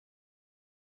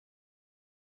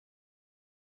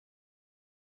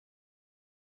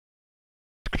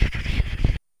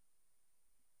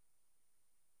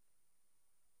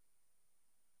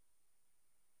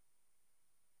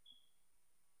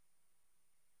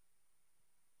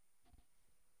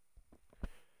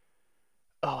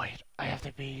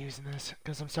have to be using this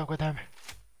because I'm stuck with him.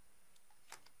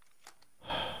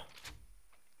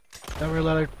 Then we're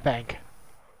leather bank.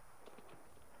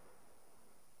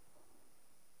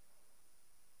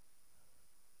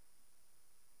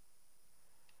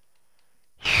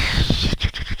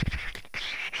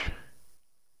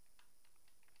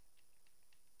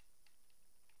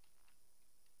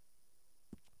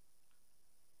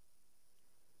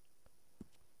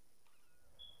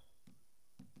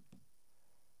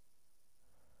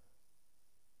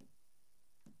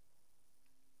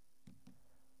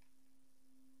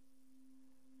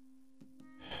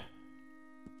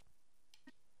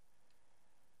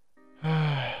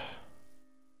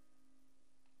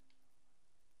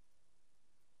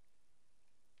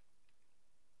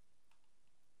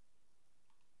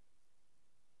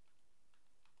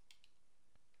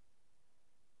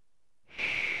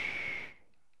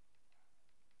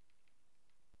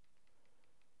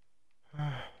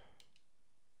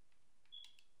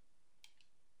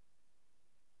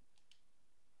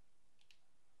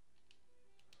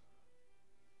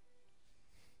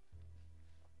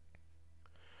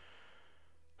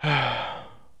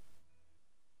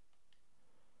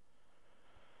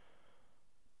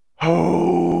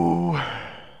 Oh,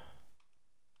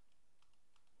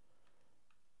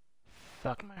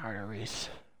 fuck my arteries.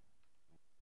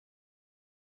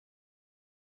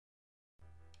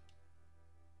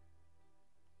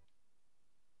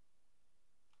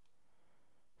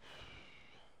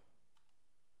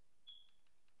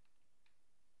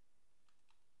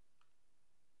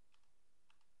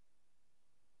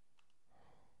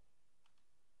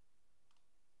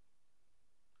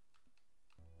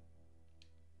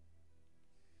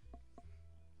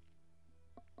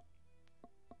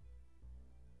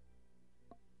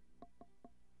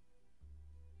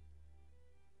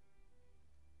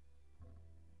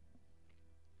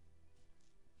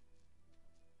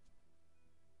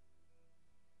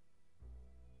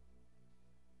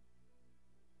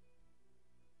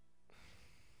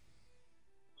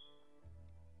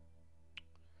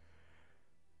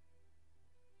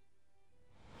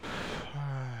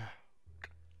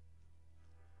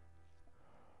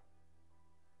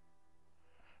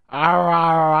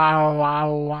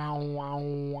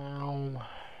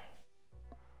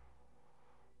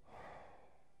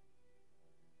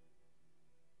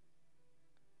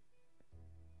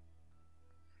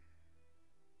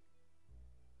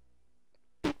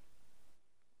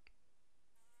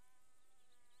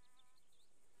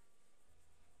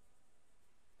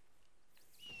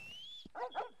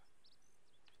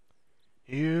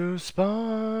 You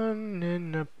spawn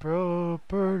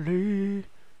inappropriately.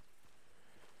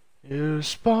 You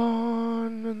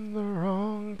spawn in the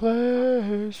wrong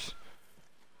place.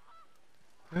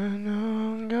 And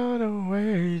I'm gonna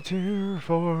wait here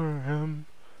for him.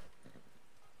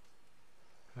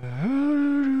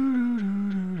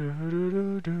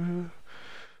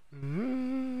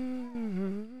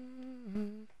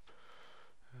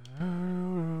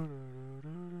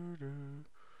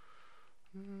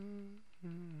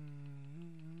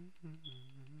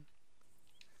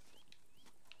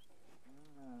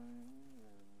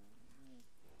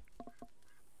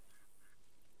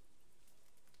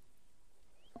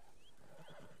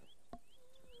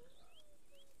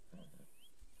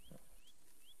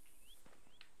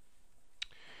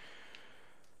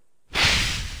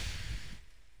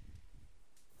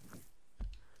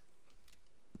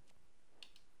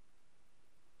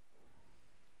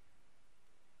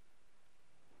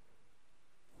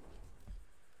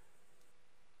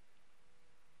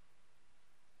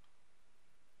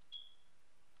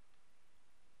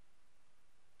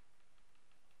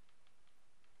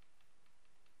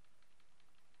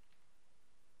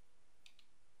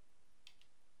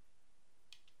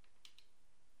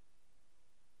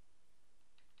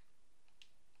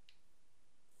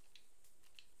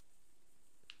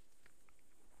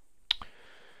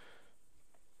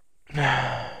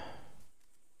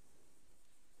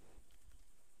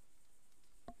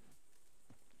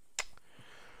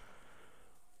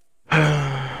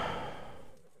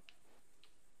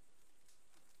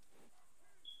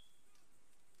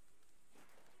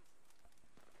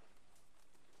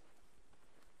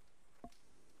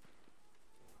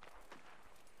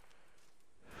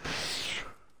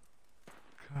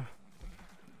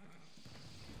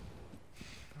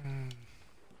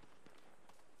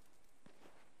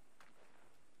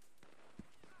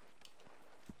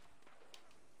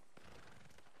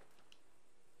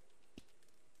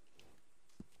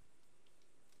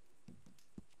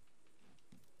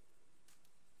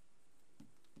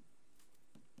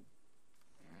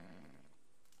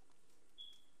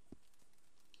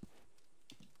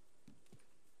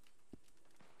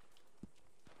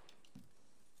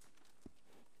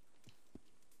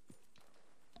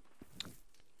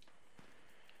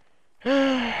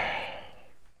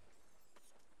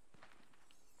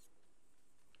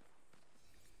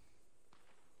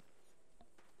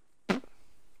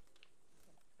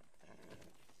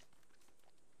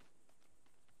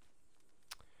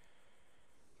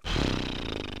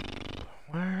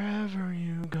 wherever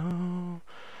you go,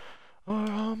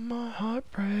 or all my heart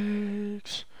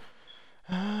breaks,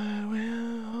 I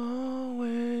will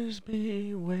always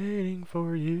be waiting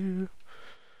for you.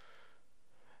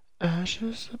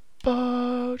 Ashes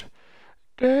about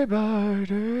day by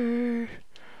day.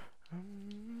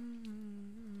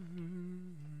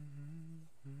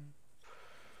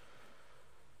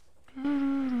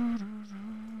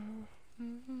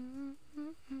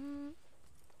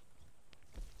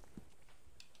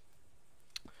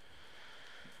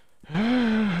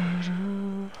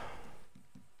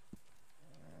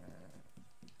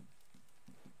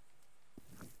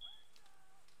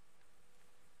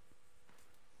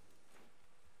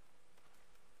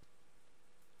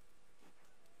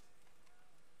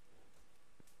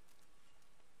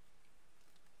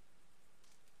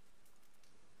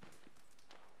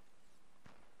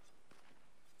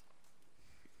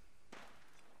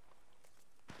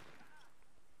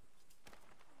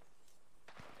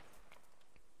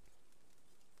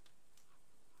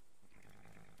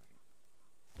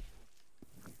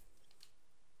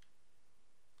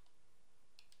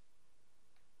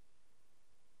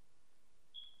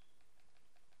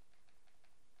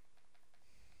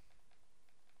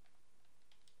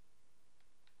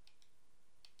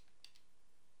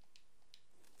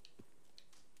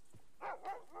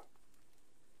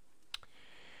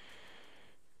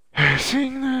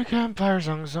 Sing the campfire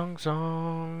song, song,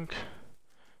 song.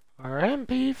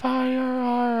 RMP fire.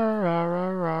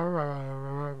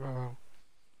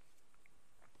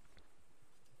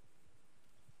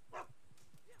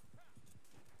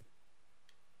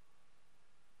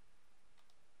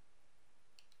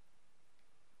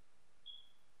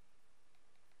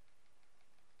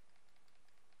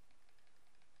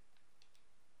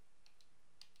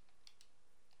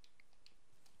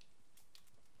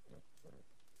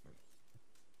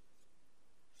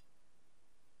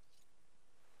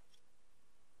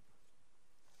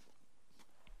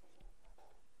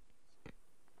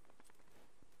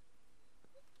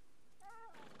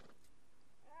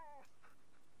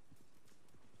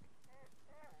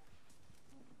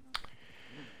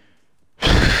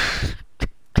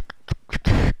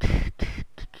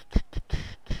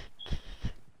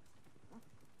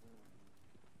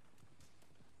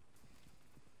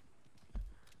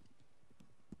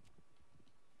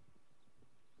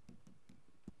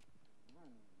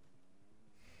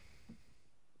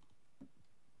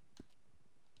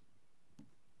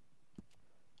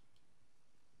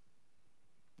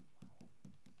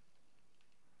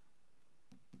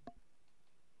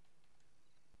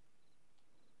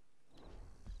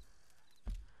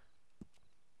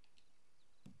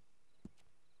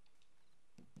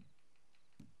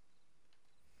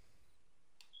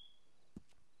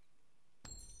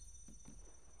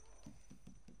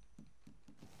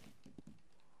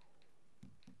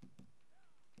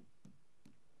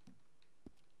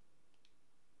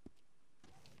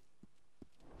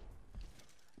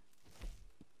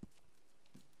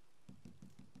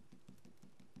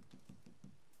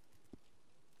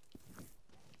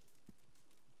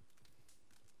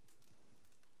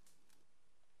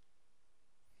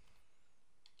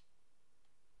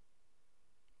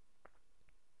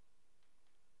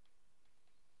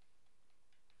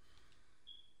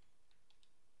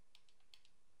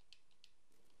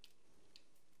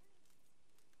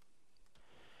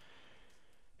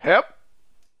 Yep.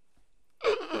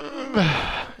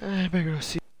 I better go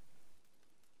see.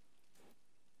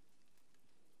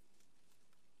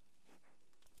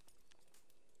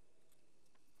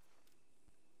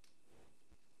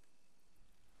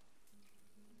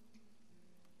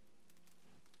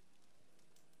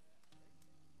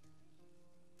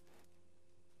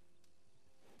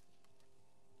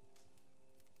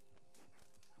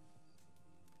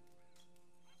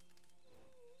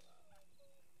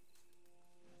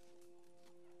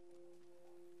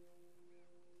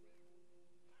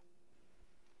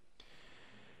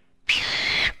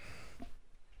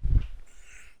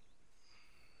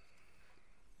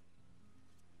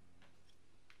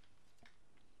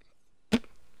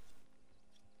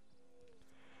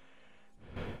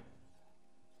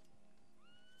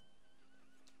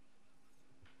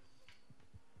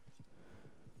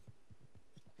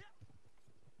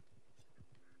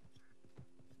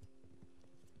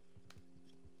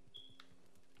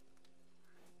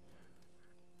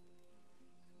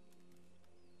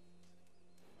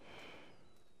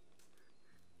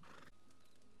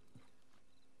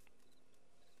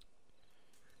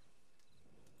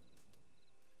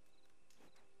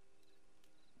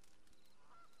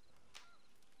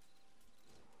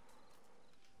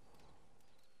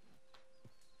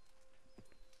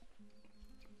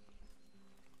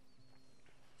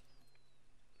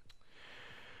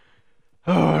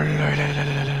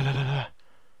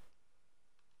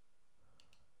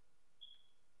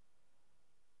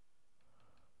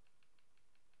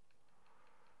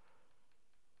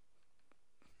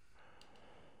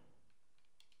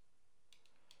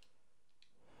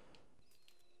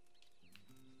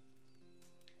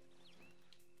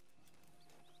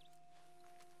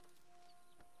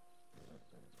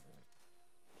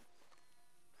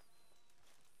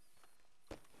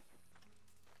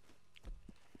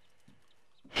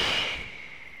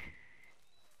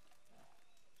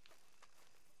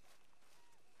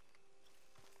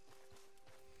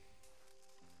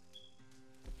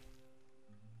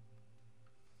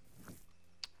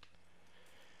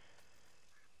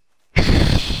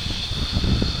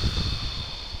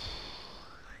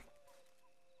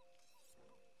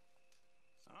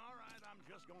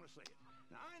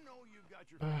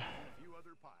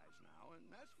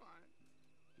 fine.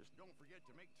 Just don't forget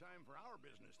to make time for our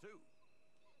business, too.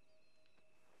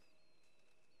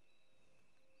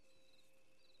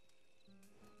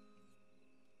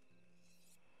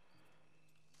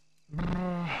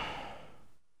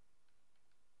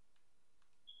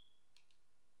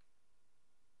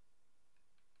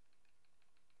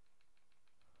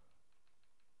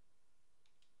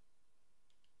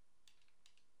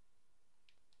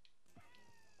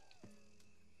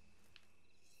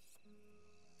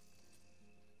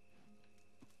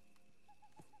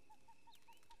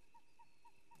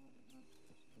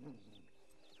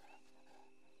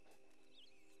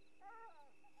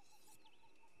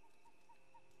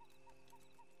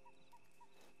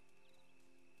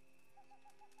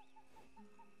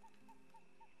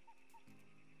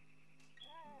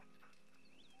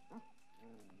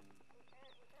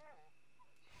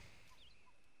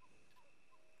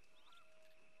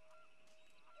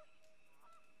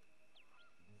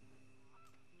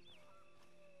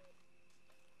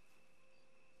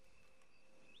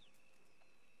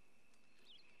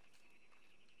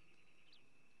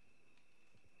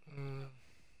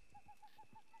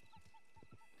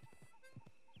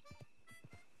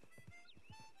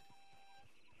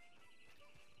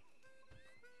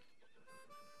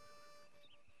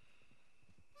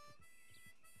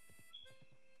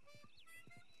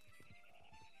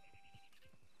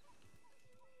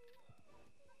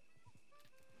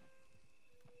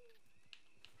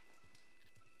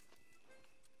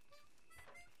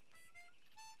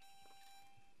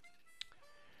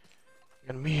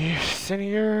 Gonna be sitting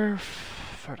here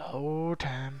for the whole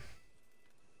time.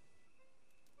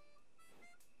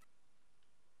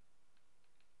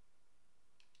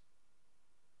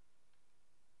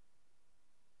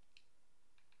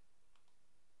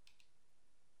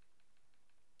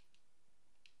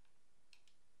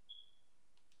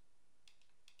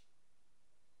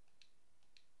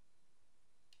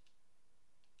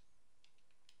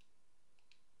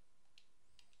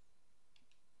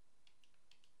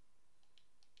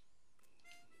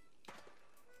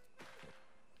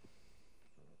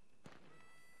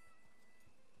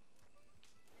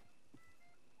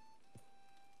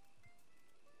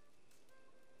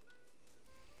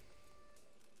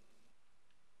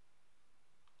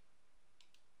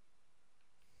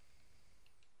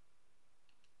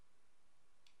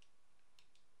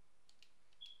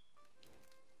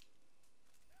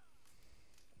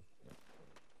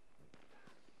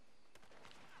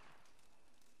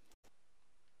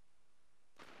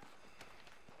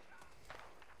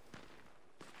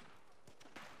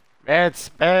 It's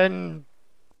been,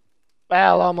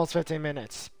 well, almost 15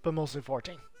 minutes, but mostly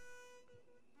 14.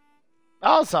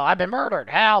 Also, I've been murdered.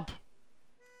 Help!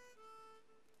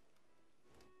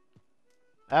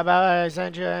 How about I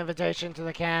send you an invitation to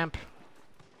the camp?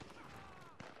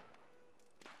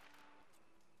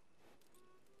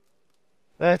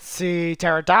 Let's see,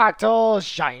 pterodactyls,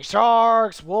 giant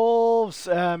sharks, wolves,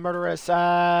 murderous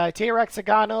T-Rex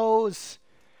iguanos,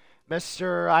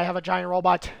 Mr. I have a giant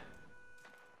robot.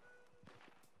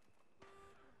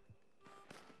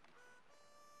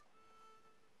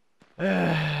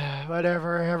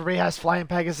 Whatever, everybody has flying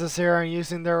Pegasus here and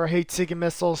using their heat-seeking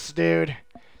missiles, dude.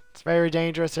 It's very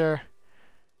dangerous here.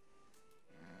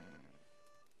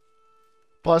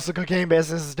 Plus the cocaine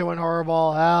business is doing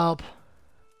horrible. Help.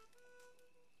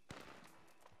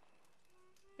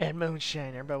 And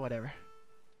moonshiner, but whatever.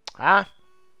 Huh?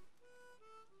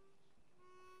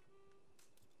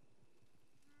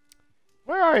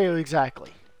 Where are you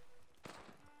exactly?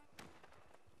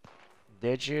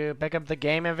 Did you pick up the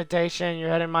game invitation? You're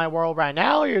heading my world right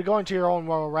now, or you're going to your own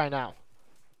world right now?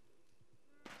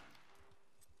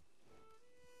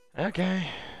 Okay.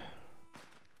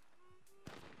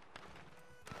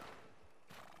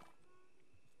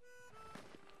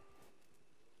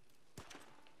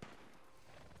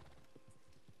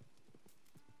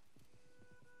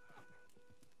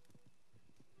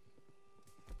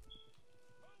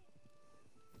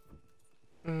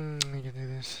 I can do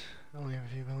this. I only have a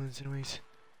few bullets anyways.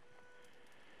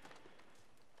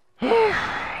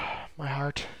 My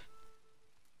heart.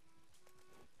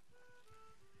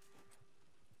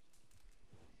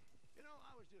 You know,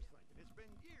 I was just thinking, it's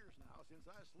been years now since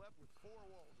I slept with 4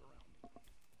 walls around me.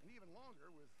 And even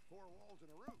longer with 4 walls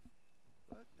and a roof.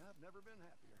 But I've never been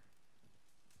happier.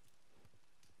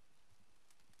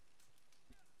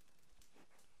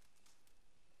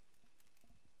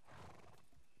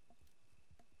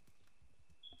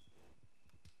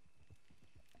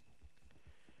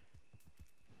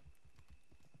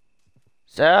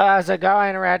 So, how's it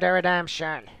going, Red Dead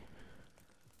Redemption?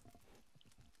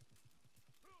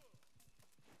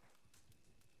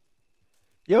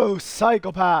 Yo,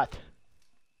 psychopath.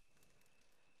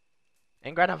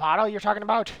 In Grand Theft Auto, you're talking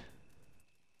about?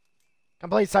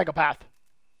 Complete psychopath.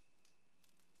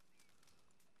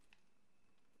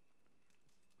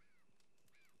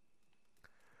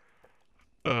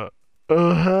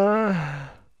 Uh-huh.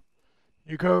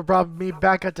 You could rob me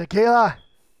back at tequila?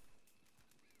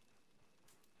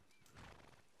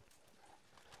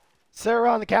 Sit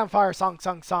around the campfire song,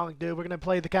 dude. We're gonna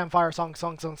play the campfire song.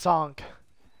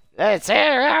 Let's sit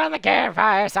around the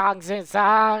campfire song.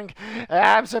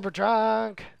 I'm super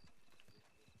drunk.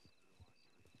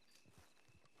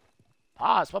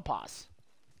 Pause, what pause?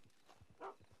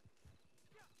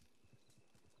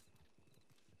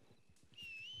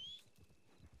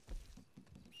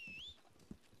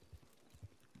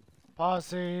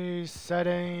 Pause,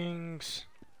 settings.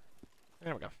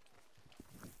 There we go.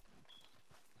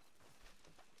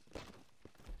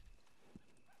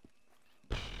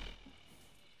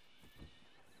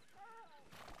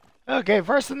 Okay,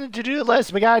 first on the to-do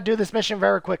list, we gotta do this mission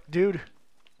very quick, dude.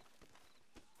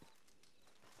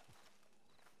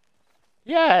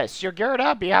 Yes, you're geared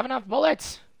up. You have enough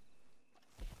bullets?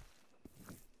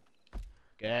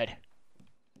 Good.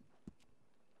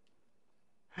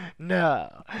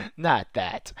 No, not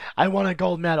that. I want a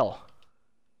gold medal.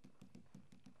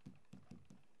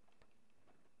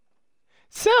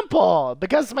 Simple!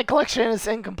 Because my collection is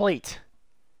incomplete.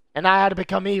 And I had to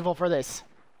become evil for this.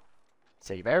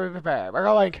 So you better be prepared. We're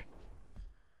going.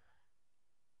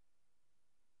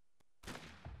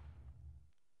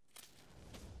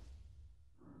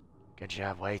 Good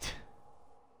job, wait.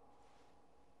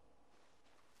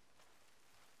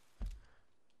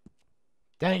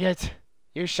 Dang it.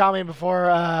 You shot me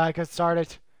before I could start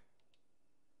it.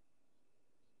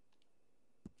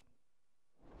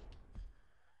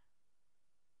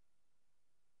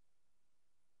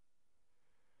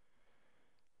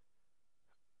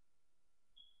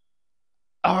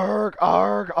 Arg,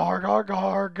 arg, arg, arg,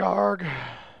 arg, arg.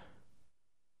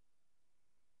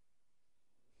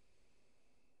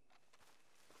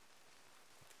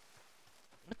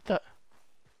 What the?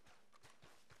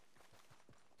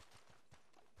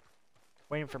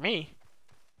 Waiting for me?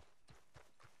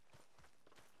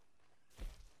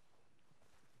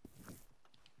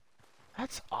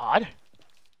 That's odd.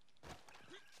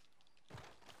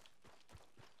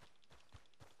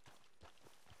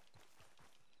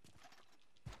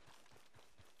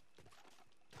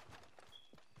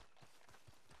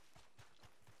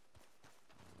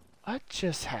 What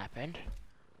just happened?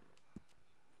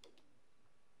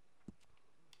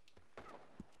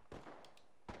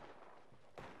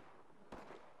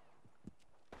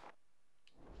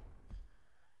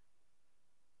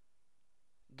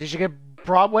 Did you get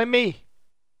brought with me?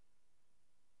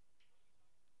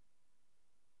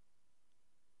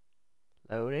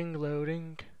 Loading,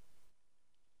 loading.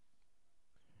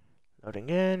 Loading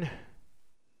in.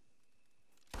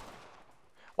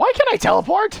 Why can't I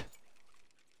teleport?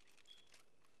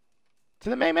 To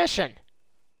the main mission.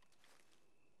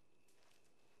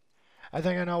 I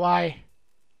think I know why.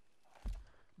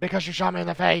 Because you shot me in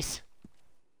the face.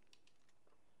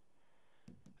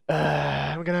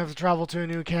 I'm gonna have to travel to a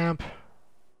new camp.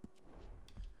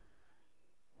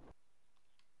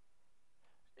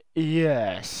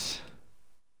 Yes.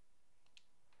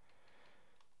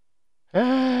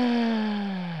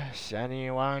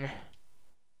 Anyone?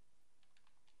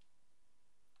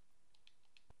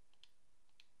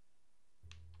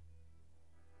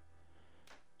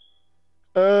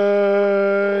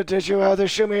 Did you either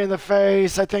shoot me in the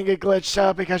face? I think it glitched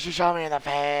out because you shot me in the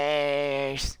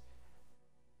face.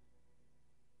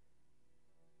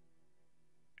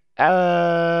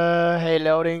 Hey,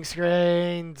 loading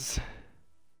screens.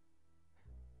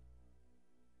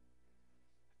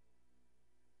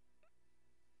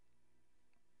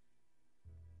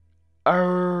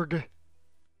 Arg.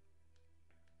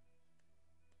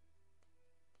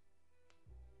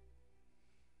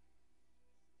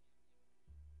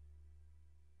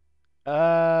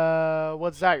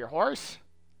 What's that, your horse?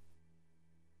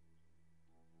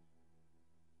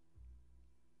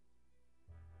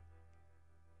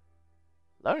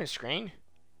 Loading screen?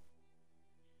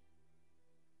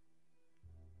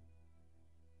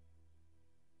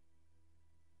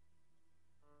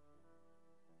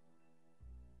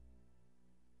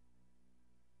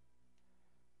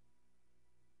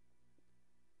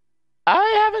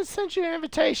 I haven't sent you an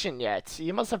invitation yet.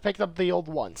 You must have picked up the old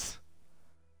ones.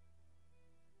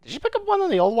 Did you pick up one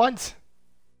of the old ones?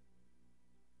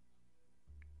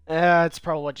 That's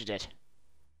probably what you did.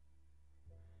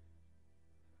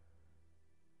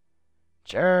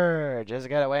 Sure, just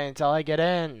gotta wait until I get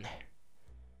in.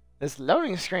 This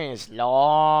loading screen is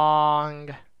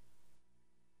long.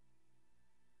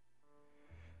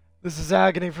 This is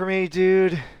agony for me,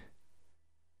 dude.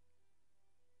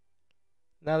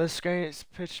 Now this screen is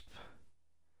pitch.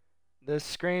 This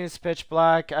screen is pitch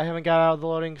black. I haven't got out of the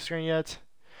loading screen yet.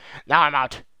 Now I'm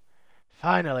out.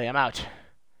 Finally, I'm out.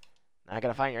 Now I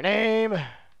gotta find your name.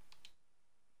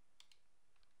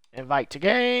 Invite to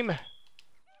game.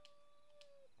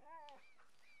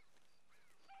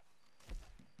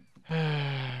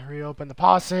 Reopen the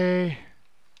posse.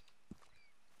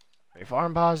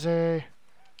 Reform posse.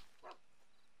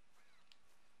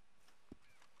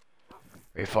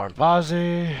 Reform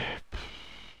posse.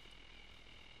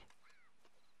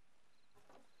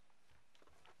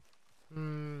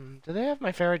 Do they have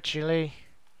my favorite chili?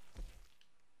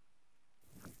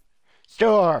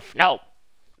 Storf! No!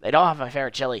 They don't have my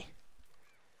favorite chili.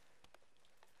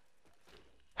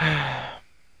 Bye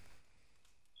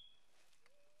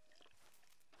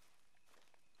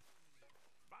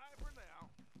for now.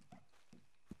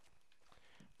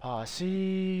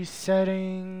 Posse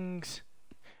settings.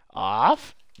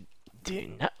 Off. Do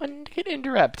not want to get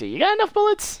interrupted. You got enough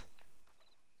bullets?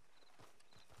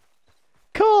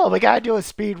 Cool, we gotta do a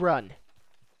speed run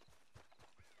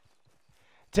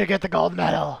to get the gold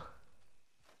medal.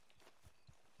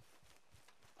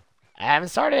 I haven't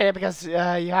started it because you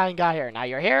haven't got here. Now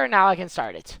you're here, now I can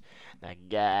start it. Now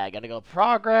I gotta go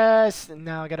progress, and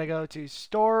now I gotta go to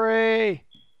story.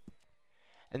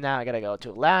 And now I gotta go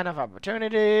to land of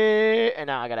opportunity, and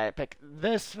now I gotta pick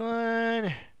this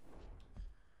one.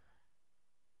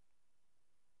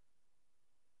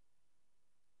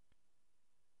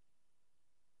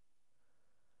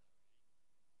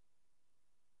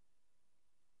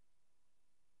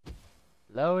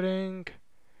 Loading.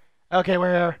 Okay,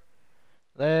 we're here.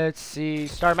 Let's see.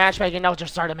 Start matchmaking. No,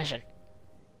 just start a mission.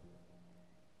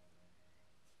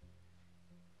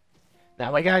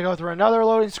 Now we gotta go through another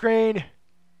loading screen.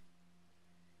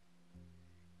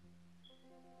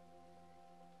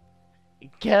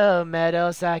 Go,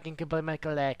 medal, so I can complete my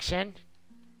collection.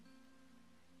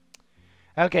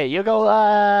 Okay, you go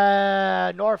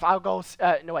north. I'll go.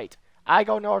 No, wait. I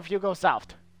go north. You go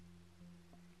south.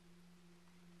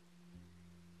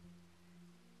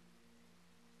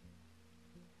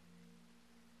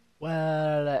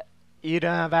 Well, you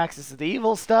don't have access to the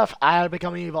evil stuff. I'll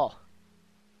become evil.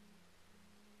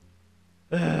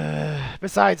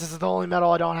 Besides, this is the only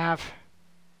medal I don't have.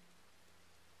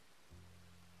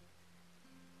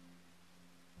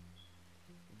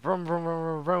 Vroom, vroom, vroom,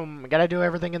 vroom, vroom. Gotta do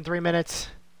everything in 3 minutes.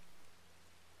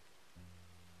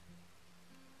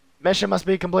 Mission must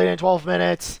be completed in 12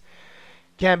 minutes.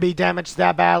 Can't be damaged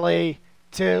that badly.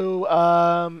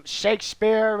 To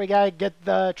Shakespeare, we gotta get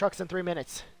the trucks in 3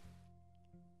 minutes.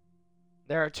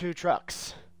 There are 2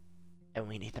 trucks, and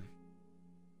we need them.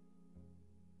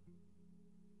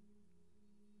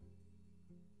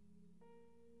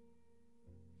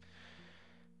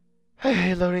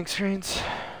 Hey, loading screens.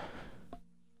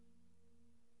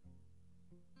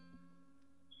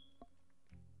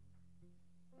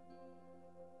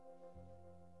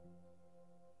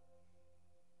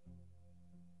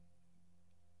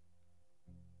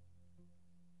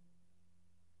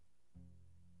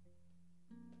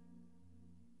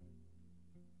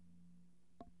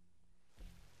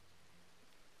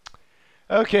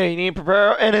 Okay, you need to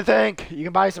prepare anything? You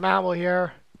can buy some ammo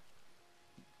here.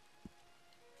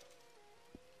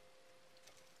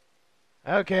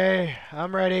 Okay,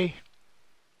 I'm ready.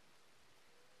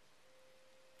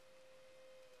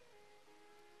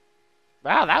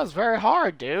 Wow, that was very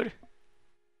hard, dude.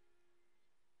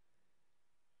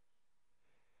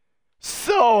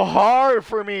 So hard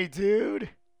for me, dude.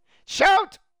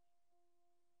 Shout!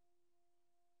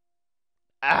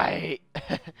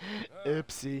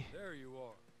 Oopsie. There you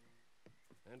are.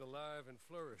 And alive and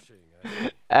flourishing.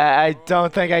 I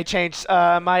don't think I changed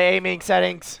my aiming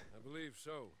settings. I believe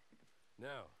so.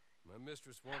 Now, my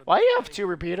mistress wanted Why do you have to 2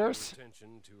 repeaters?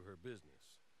 attention to her business.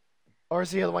 Or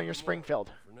is the other one your Springfield?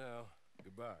 For now,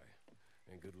 goodbye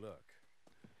and good luck.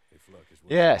 If luck is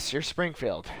with Yes, you're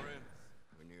Springfield.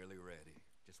 We're nearly ready.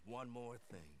 Just one more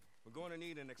thing. We're going to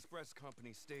need an express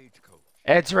company stagecoach.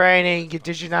 It's raining.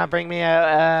 Did you not bring me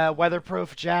a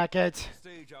weatherproof jacket?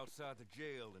 Stage outside the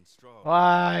jail in Straw.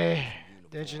 Why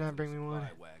did you not bring me one?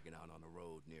 Wagon out on the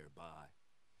road nearby.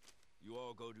 You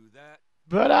all go do that.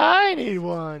 But I need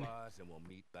one. And we'll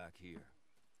meet back here.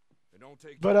 It don't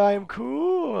take But too I'm long.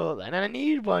 cool, and I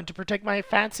need one to protect my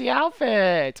fancy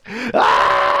outfit.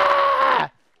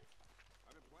 Ah!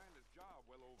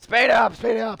 Speed up,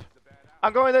 speed up.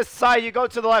 I'm going this side, you go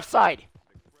to the left side.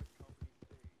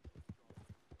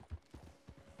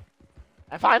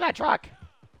 And find that truck.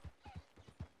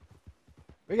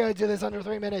 We gotta do this under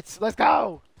 3 minutes. Let's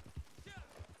go.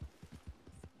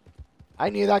 I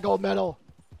need that gold medal.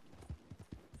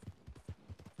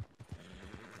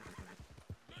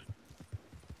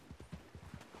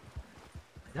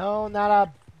 No,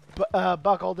 not a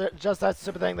buckle. Just that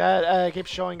stupid thing that keeps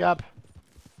showing up.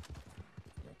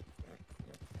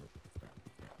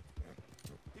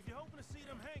 If you're hoping to see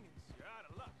them hangings, you're out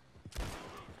of luck.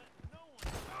 No one.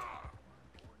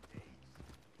 4 days.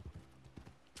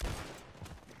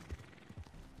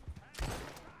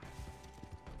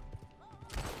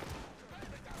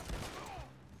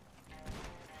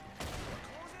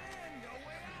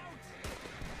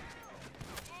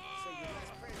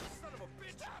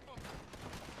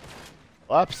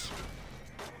 Whoops.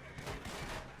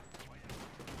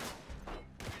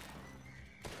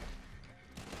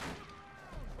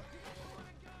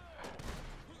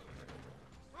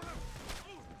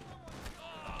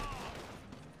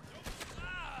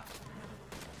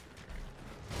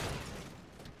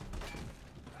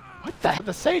 What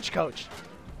the stagecoach?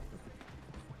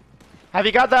 Have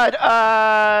you got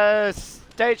that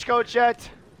stagecoach yet?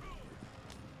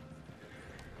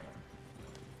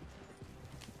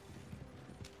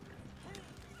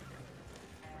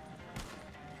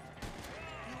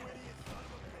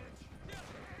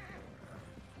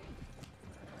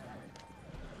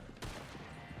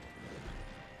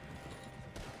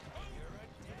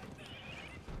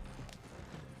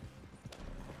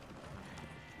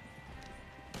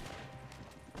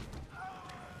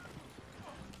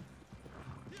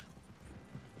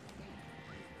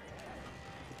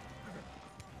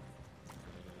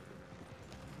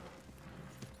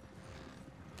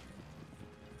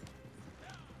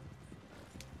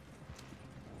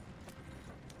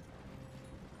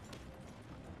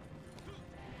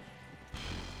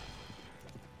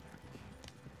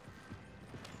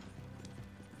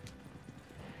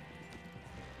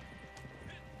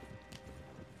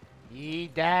 He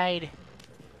died.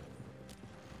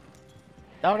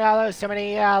 Don't lose too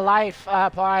many life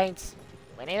points.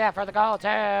 We need that for the goal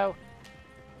too.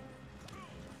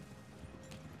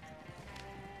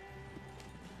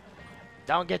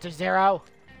 Don't get to 0.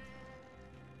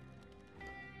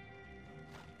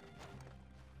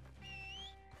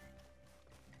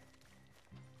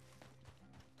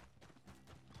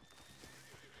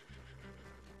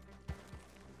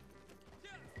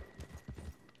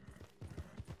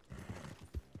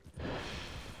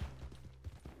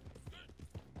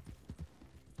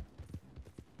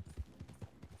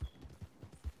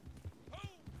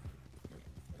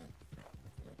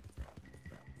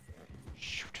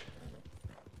 Shoot.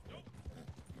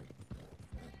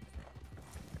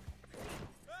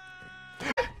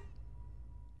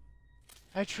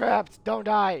 I trapped. Don't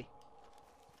die.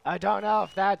 I don't know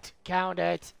if that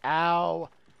counted. Ow.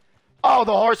 Oh,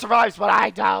 the horse survives, but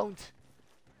I don't.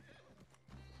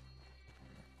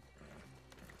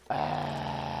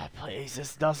 Please,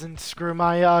 this doesn't screw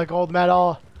my gold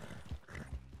medal.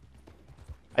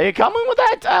 Are you coming with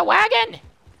that wagon?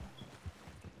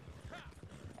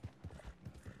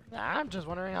 I'm just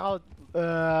wondering how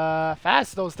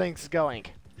fast those things going.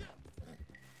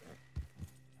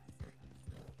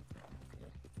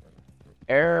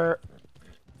 I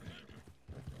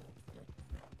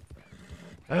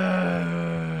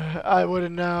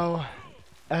wouldn't know.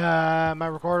 My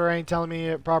recorder ain't telling me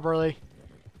it properly.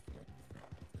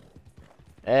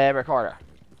 Recorder.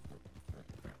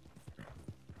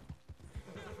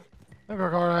 The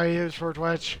recorder I use for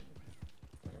Twitch.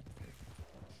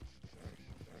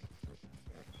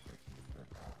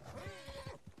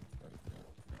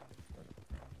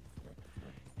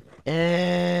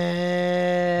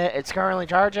 It's currently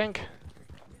charging.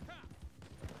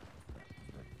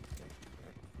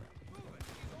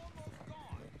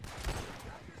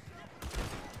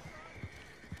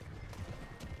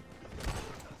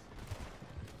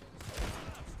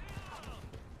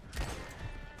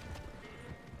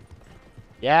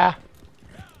 Yeah.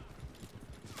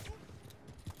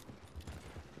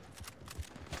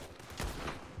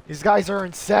 These guys are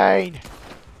insane.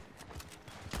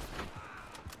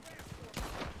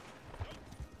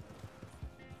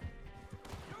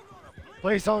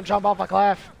 Please don't jump off a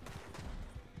cliff.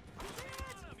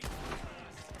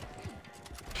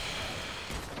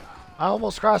 I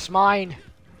almost crushed mine.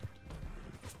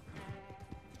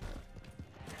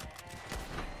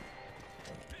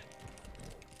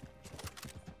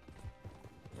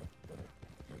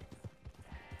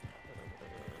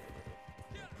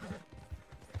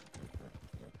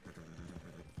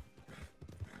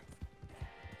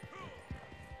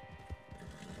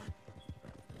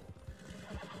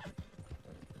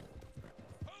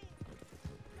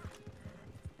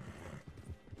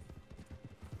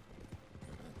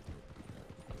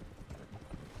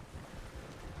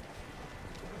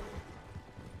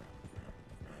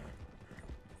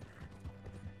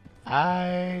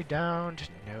 I don't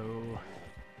know.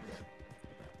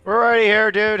 We're already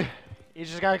here, dude. You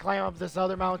just gotta climb up this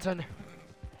other mountain.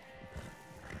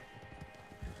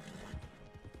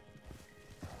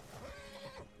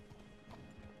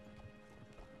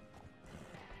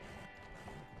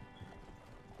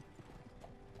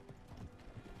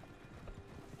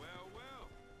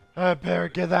 I better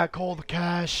get that cold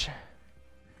cash.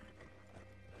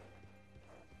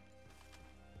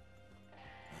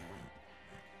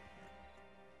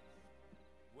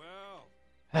 Well,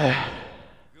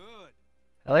 good.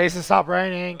 At least it stopped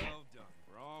raining. Well done.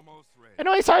 We're almost ready.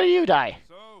 Anyways, how did you die?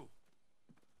 So,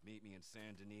 meet me in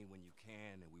Saint Denis when you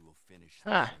can, and we will finish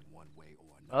this Huh. in one way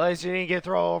or another. At least you didn't get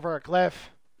thrown over a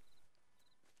cliff.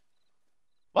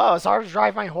 Whoa, it's hard to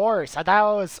drive my horse. I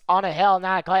thought it was on a hill,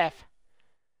 not a cliff.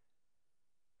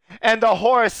 And the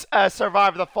horse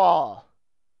survived the fall.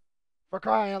 For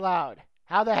crying out loud.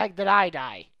 How the heck did I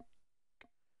die?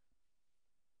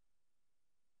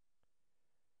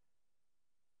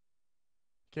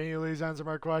 Can you please answer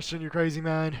my question, you crazy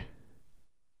man?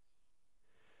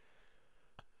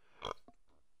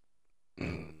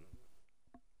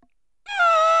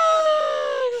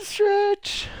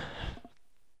 Stretch.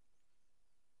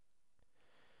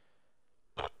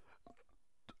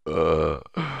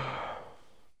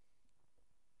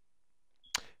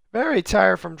 Very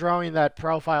tired from drawing that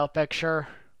profile picture.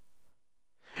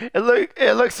 It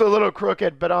looks a little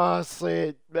crooked, but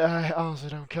honestly, I honestly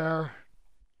don't care.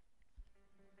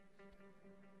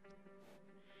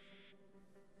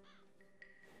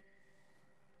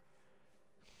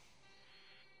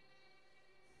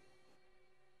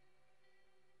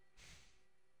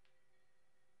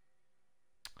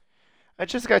 I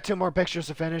just got 2 more pictures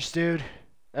to finish, dude.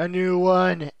 A new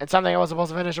one, and something I was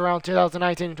supposed to finish around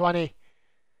 2019-20.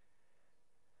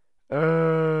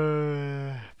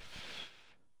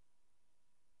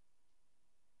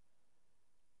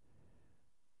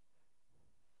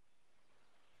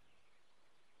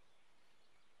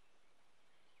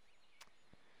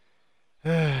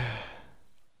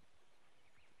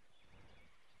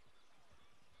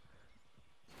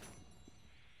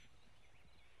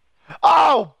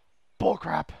 Oh!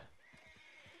 Bullcrap.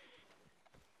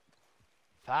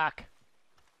 Fuck.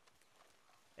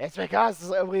 It's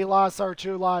because we lost our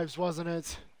 2 lives, wasn't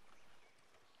it?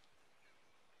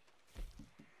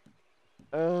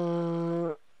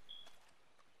 I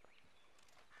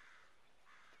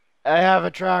have a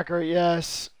tracker,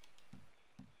 yes.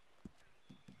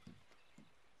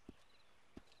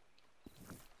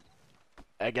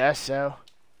 I guess so.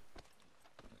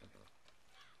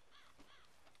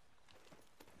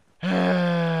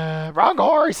 Wrong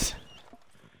horse!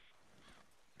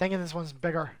 Thinking this one's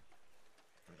bigger.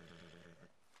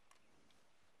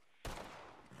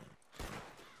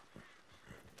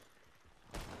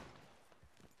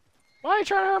 Why are you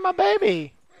trying to hurt my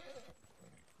baby?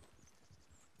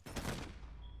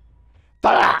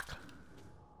 Fuck!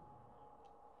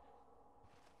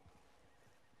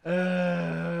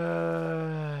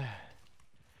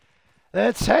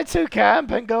 Let's head to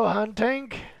camp and go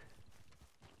hunting.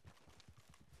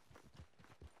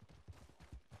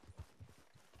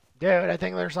 Dude, I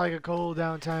think there's like a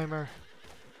cooldown timer.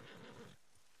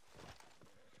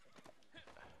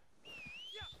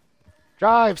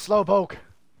 Drive, slowpoke.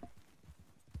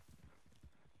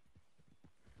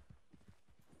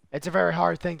 It's a very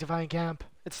hard thing to find camp.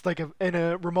 It's like in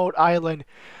a remote island,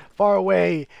 far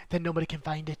away, that nobody can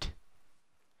find it.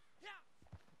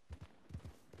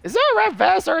 Is that a red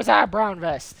vest or is that a brown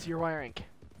vest you're wearing?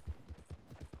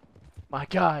 My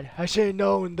god, I should have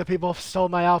known the people stole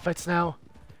my outfits now.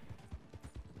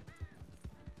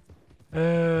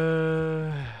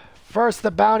 First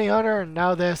the bounty hunter, and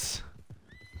now this.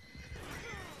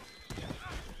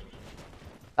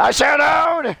 I should have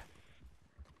known!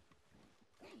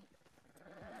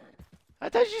 I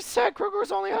thought you said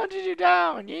Kruger's only hunted you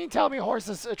down. You didn't tell me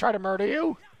horses try to murder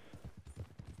you.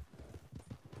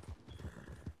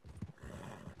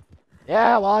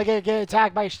 Yeah, well, I get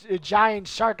attacked by giant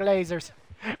shark lasers.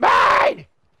 Mine!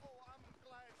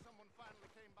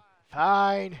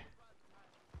 Fine.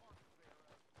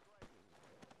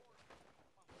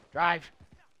 Drive.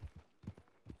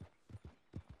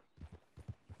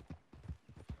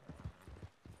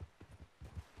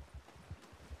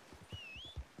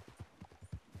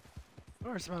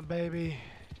 Where's my baby?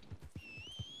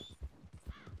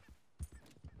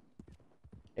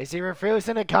 Is he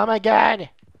refusing to come again?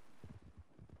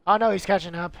 Oh no, he's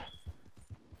catching up.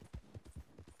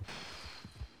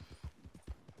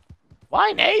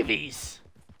 Why navies?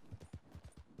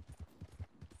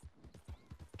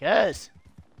 'Cause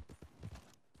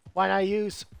why not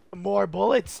use More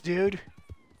bullets, dude.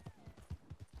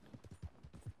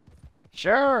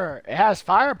 Sure, it has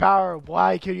firepower.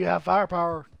 Why could you have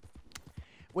firepower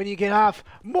when you can have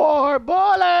more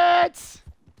bullets?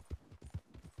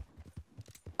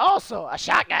 Also, a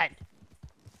shotgun.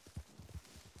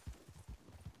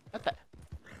 What the?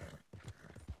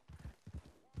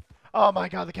 Oh my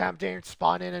god, the camp didn't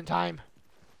spawn in time.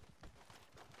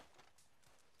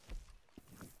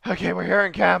 Okay, we're here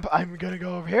in camp. I'm gonna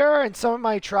go over here and summon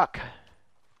my truck.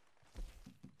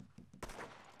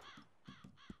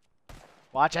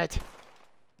 Watch it.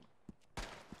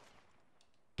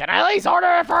 Can I at least order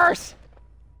it first?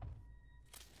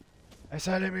 I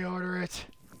said let me order it.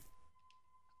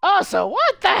 Also,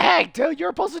 what the heck, dude?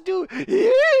 You're supposed to do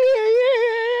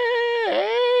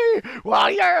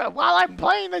while I'm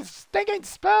playing the stinking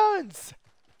spoons.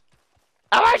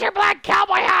 I want your black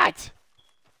cowboy hat.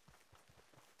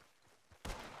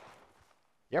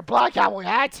 Your black cowboy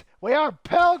hat. We are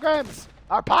pilgrims.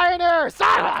 Our pioneers.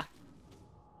 Ah!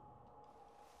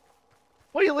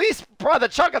 Well, you at least brought the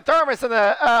chunk of thermos and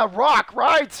the rock,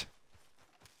 right?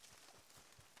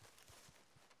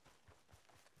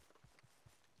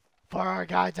 For our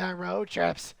goddamn road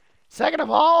trips. Second of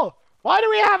all, why do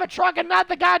we have a truck and not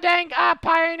the goddamn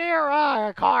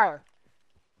Pioneer car?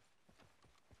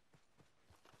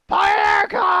 Pioneer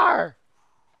car!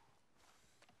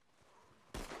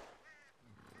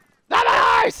 Not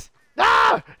my horse!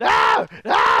 No! No!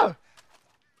 No!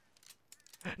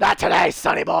 Not today,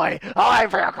 sonny boy! I'll aim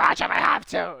for your crotch if I have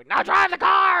to! Now drive the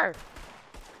car!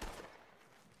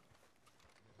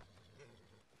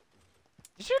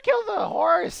 Did you kill the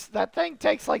horse? That thing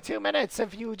takes like 2 minutes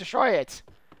if you destroy it.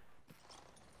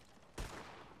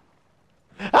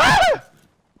 Ah!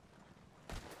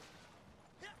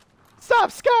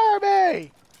 Stop scaring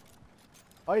me!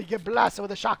 Oh, you get blasted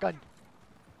with a shotgun.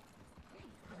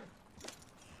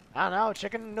 I don't know,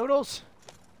 chicken noodles?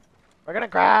 We're gonna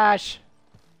crash.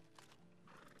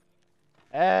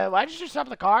 Why did you stop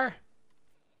the car?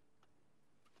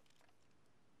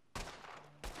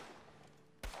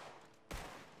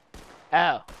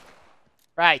 Oh.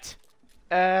 Right.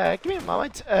 Give me a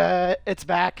moment. It's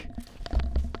back.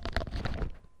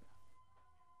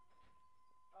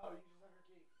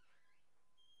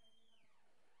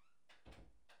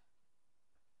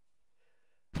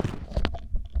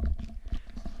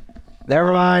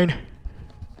 Never mind.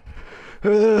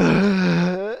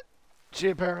 She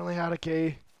apparently had a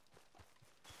key.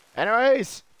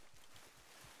 Anyways.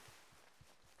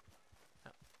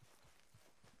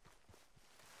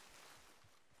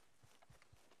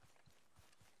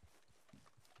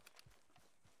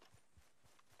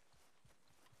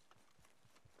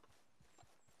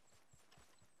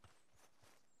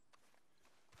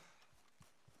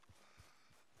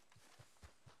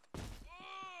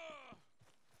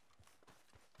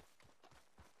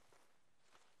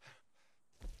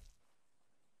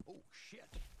 Oh, shit.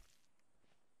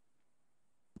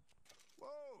 Whoa,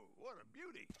 what a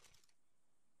beauty.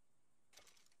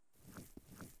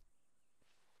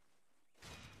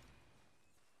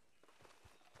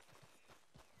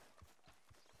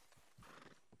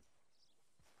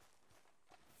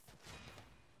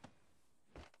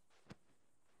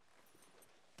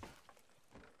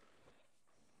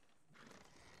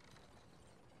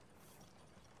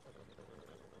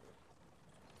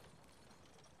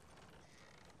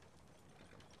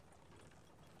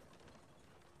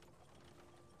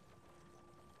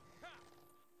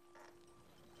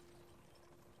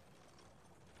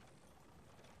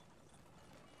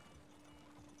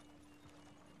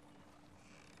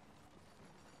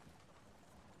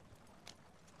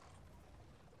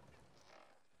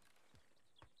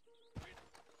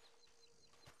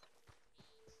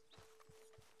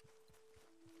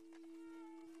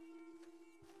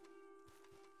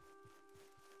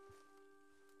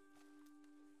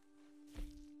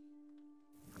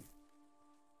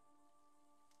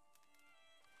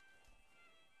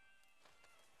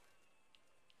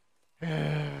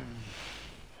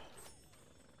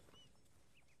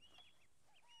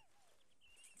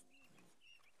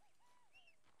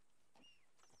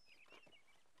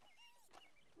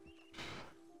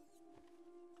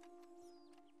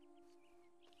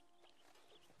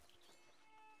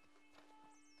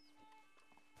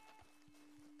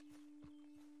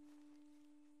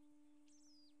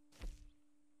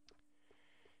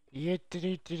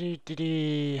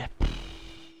 Yittity-titty-titty.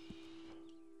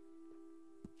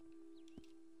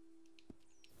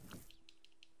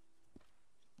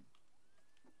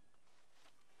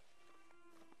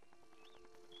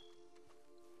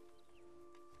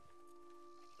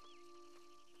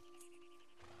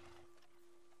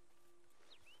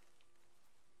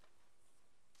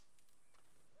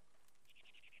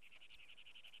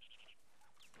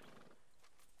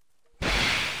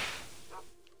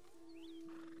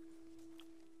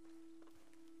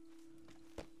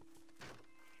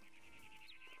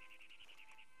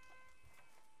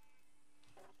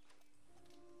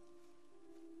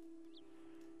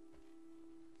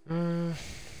 Mm.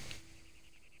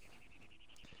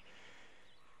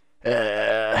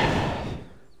 Uh.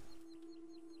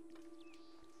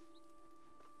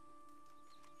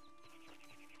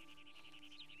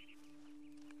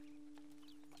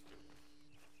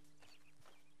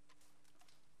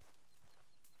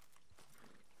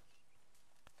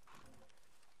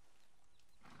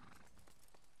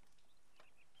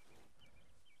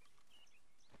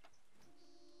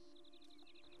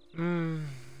 Hmm.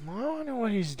 I wonder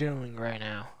what he's doing right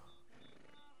now.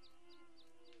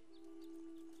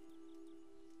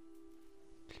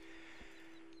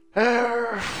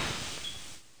 Uh,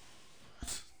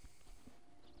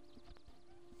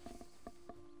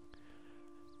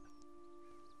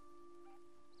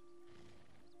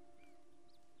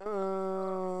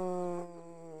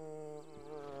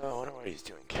 I wonder what he's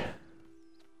doing.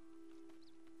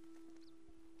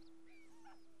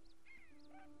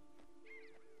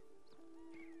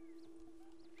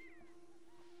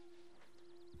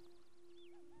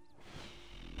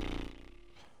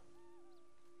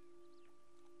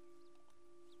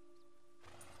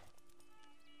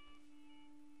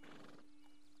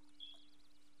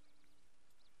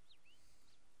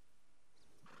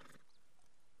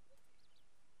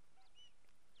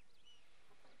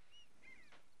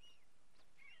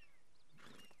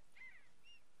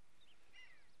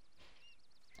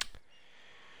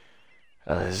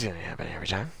 Oh, this is gonna happen every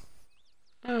time.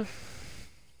 Oh,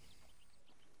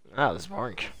 this is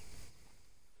boring.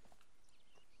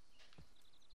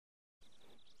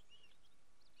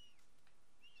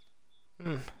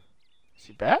 Hmm. Is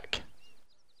he back?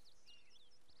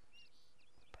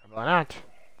 Probably not.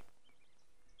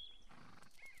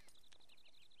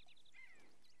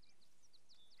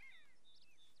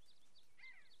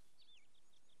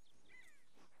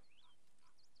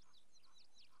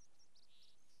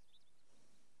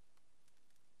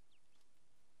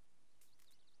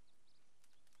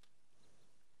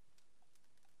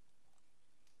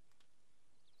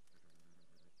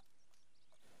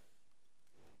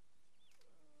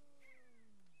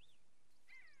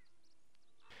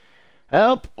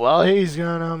 Help! Well, he's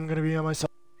gone. I'm gonna be on myself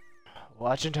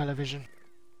watching television.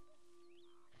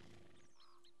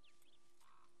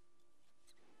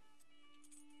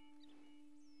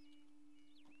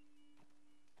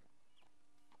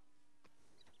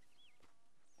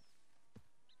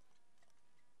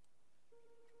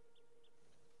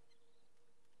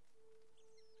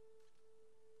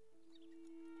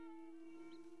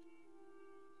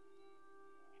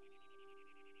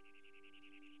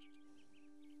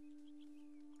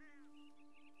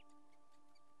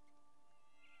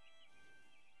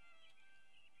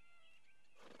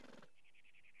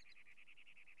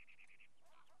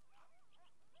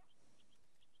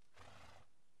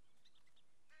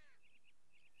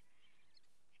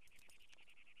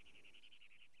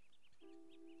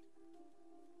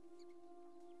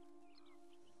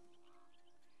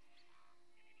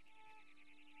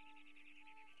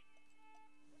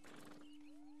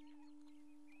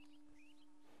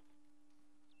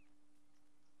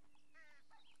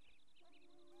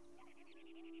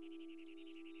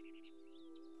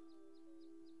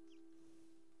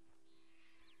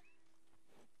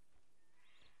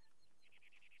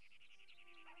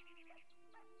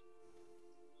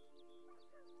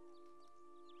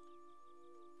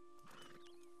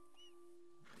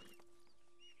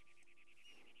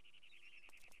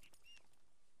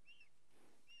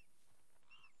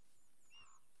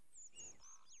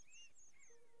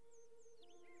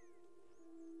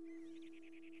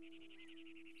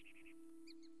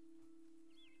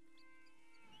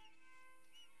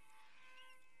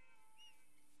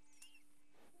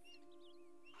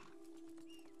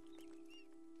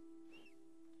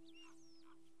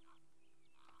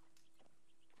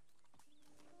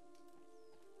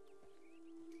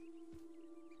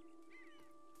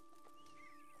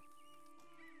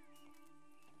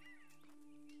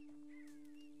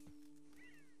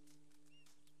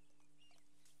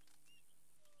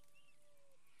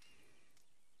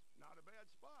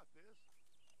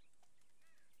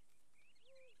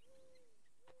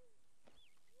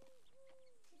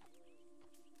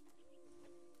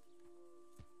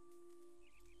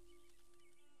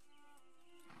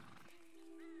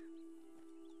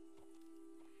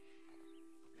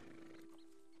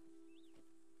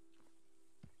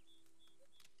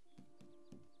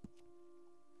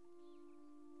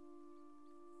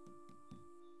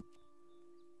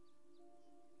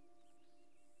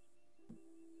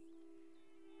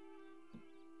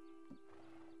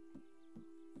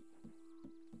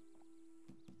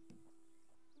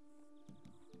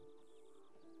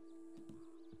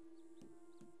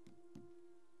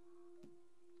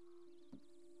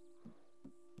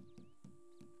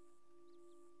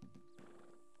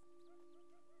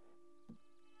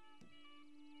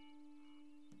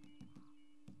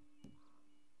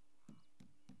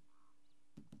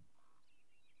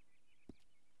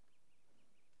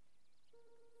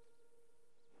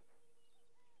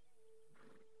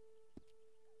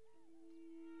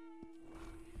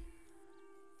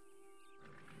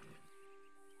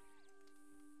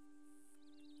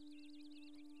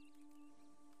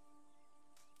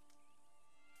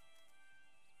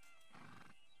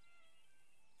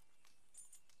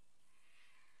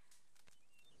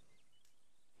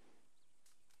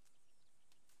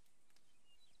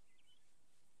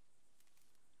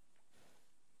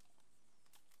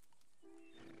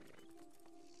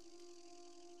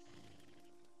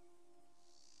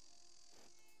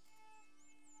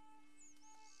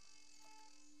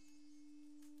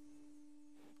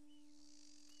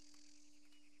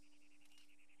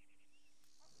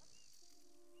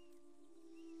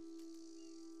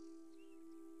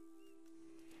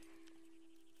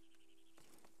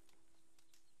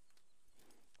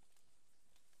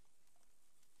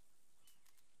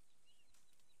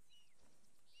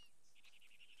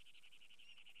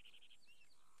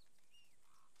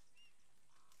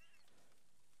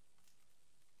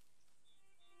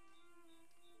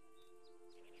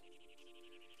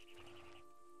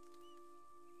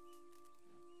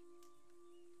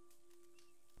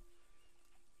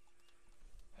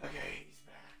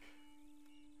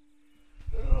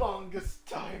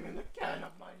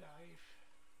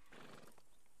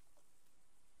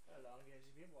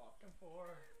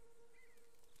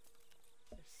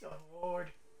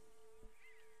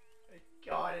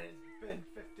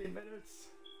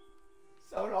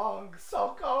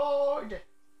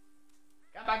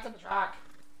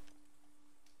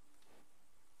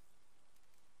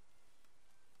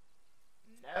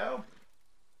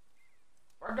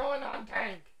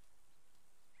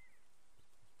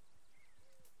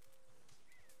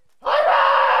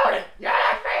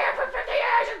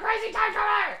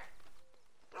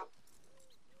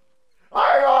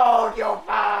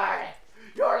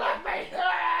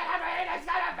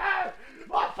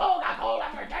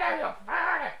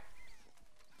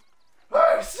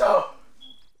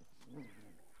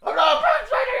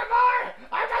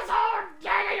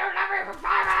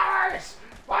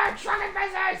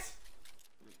 misses!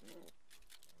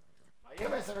 Oh, you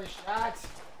miss every shot.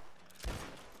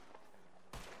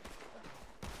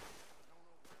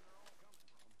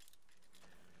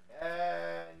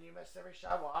 And you missed every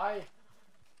shot. Why?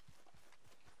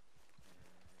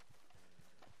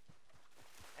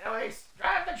 Anyways,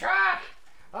 drive the truck!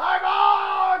 I'm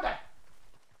on!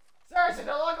 Seriously,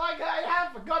 don't look like I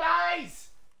have good eyes!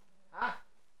 Huh?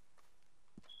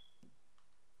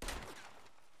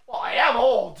 Well, I am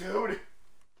old, dude.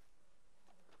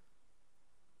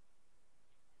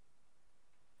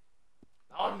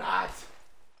 No, I'm not.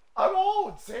 I'm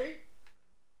old, see?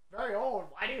 Very old.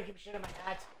 Why do you keep shooting my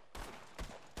hat?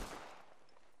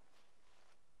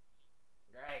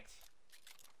 Great.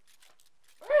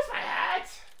 Where's my hat?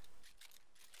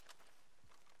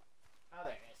 Oh,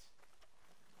 there it is.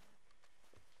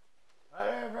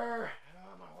 Whatever.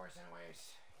 Oh, my horse anyways.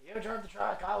 You drive the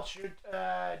truck, I'll shoot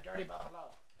Dirty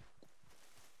Buffalo.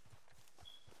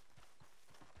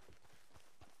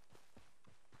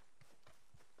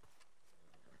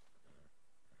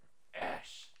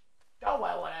 Yes. Oh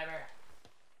well, whatever.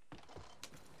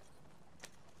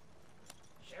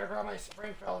 Should've brought my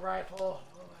Springfield rifle.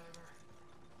 Oh, whatever.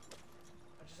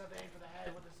 I just have to aim for the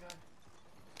head with this gun.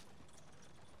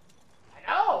 I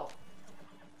know!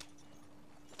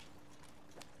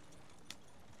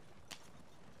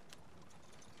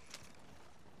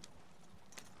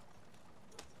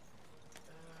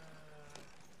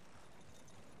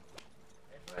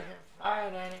 If I can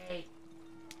find any.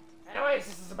 Anyways,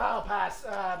 this is a battle pass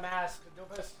mask,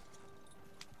 doofus.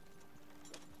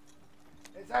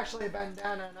 It's actually a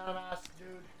bandana, not a mask,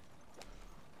 dude.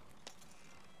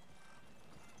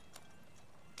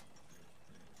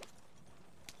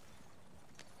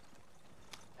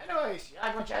 Anyways, you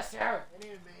like my chest hair? Isn't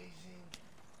it amazing?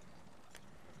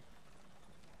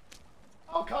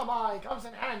 Oh, come on, it comes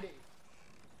in handy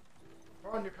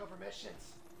for undercover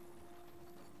missions.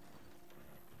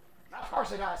 Of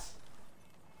course it does.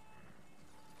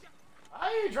 Are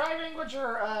you driving with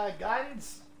your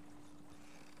guns?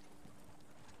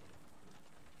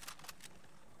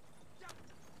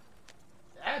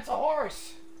 That's a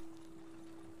horse.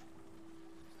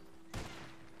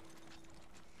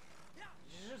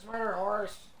 You just murder a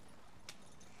horse.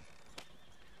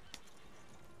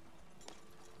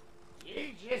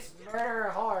 You just murder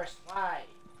a horse. Why?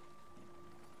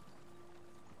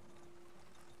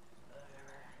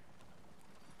 Whatever.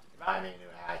 Buy me a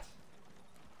new hat.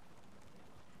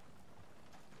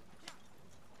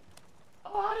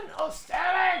 Oh, I didn't know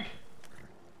stabbing!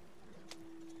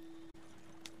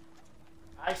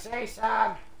 I say,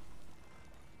 Sam.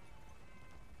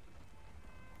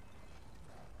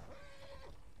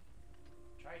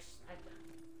 Try sniping.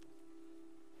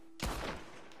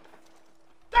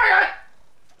 Dang it!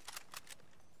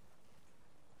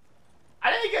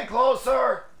 I didn't get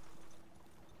closer!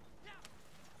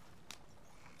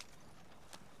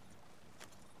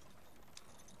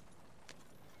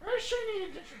 Where's Shiny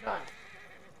to get your gun?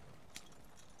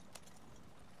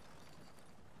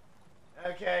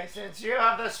 Okay, since you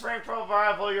have the Springfield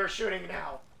rifle, you're shooting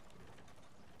now.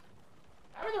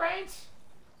 How are the reins?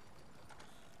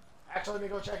 Actually, let me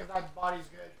go check if that body's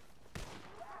good.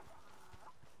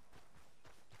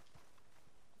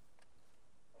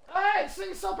 Hey, this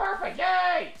thing's so perfect!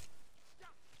 Yay!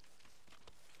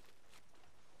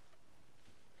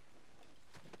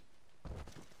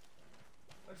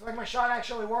 Looks like my shot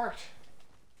actually worked.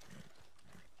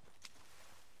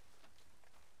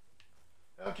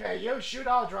 Okay, you shoot,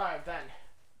 I'll drive then.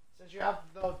 Since you have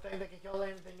the thing that can kill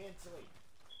anything instantly.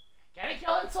 Can it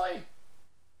kill instantly?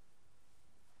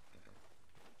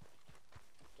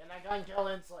 Can that gun kill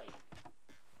instantly?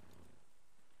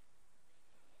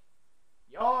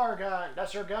 Your gun.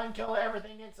 Does your gun kill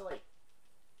everything instantly?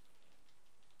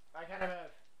 I kind of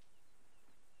move.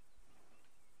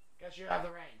 Guess you have the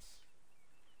reins.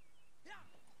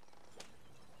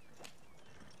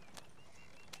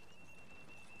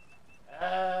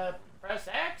 Press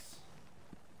X?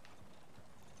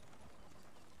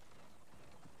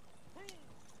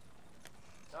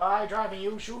 So I drive and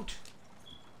you shoot.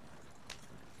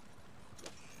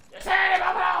 You say it,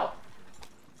 Buffalo!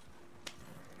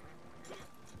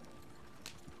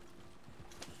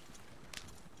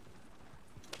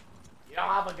 You don't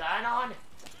have a gun on?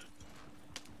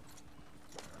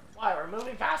 Why, we're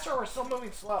moving faster or we're still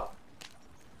moving slow?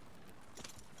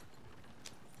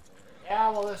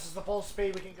 Yeah, well, this is the full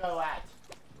speed we can go at.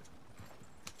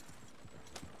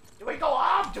 Do we go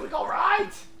up? Do we go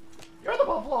right? You're the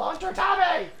Buffalo Hunter,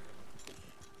 Tommy!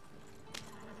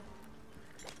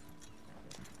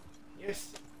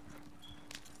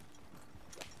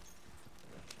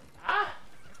 Huh?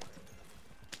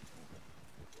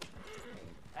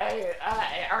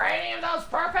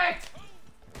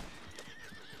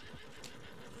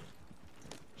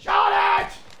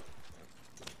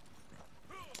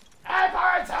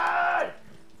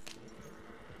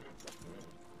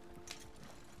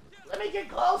 get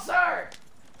closer!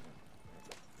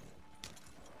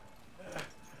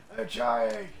 I'm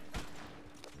trying.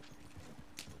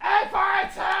 Aim for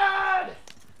its head!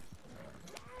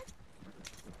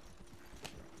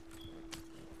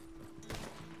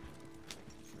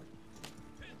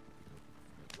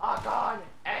 Lock on.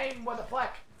 Aim with a flick.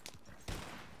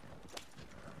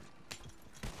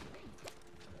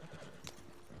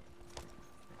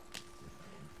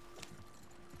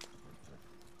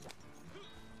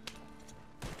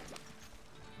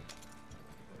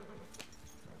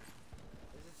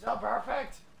 Is it so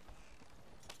perfect?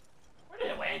 Where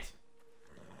did it went?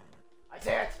 I see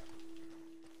it.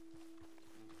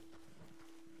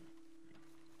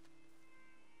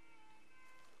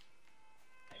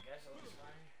 I guess it looks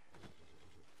fine.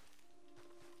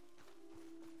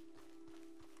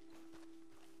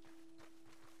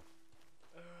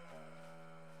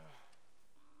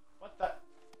 What the?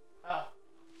 Oh,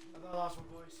 I thought I lost my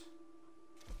voice.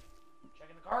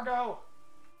 Checking the cargo.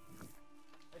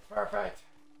 It's perfect.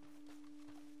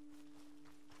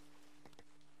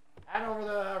 And over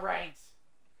the ranks.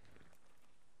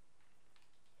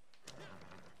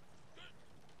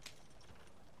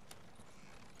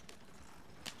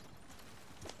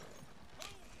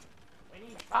 We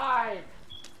need 5.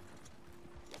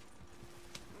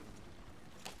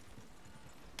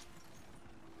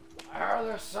 I heard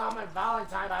there's some in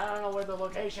Valentine, but I don't know where the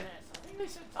location is. I think they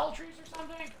said Tall Trees or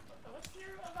something. What's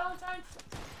near Valentine's?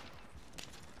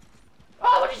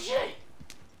 Oh, look at she!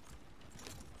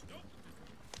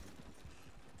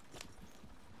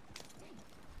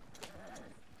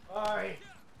 Alright.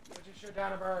 Let's just shoot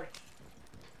down a bird.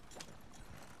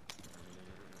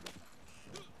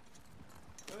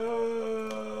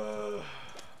 You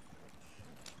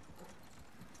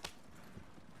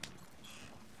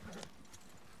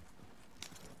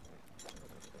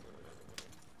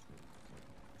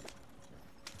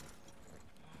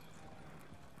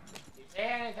see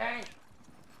anything?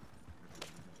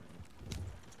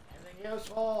 Anything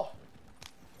useful?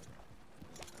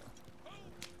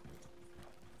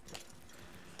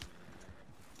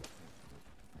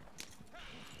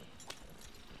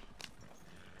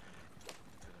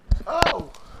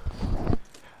 Oh!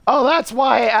 Oh, that's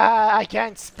why I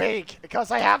can't speak. Because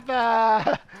I have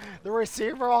the, the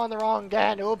receiver on the wrong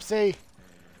end. Oopsie.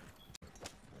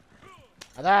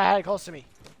 I thought I had it close to me.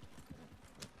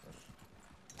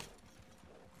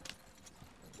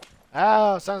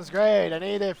 Oh, sounds great. I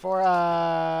need it for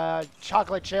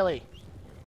chocolate chili.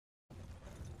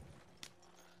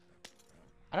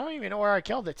 I don't even know where I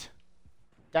killed it.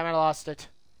 Damn it, I lost it.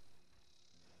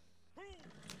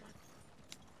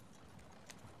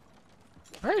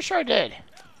 Pretty sure I did.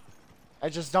 I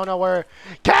just don't know where.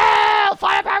 Kill!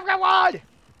 Fire perfect one!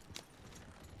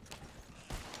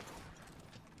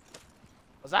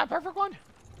 Was that a perfect one?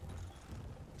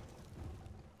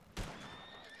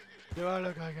 Do I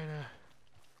look like a...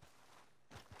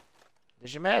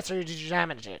 Did you miss or did you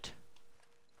damage it?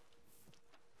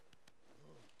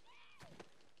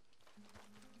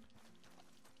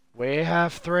 We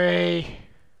have 3.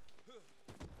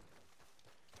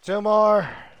 2 more.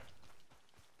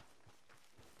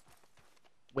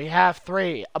 We have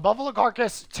 3. A buffalo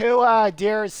carcass, 2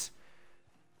 deers.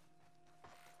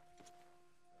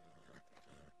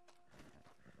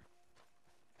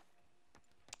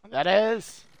 That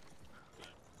is.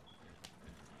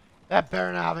 That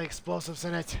better not have explosives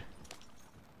in it.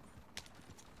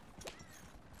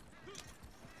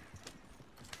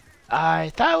 I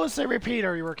thought it was a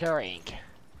repeater you were carrying.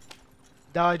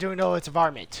 Though I do know it's a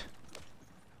varmint.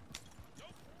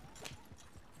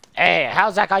 Hey,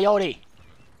 how's that coyote?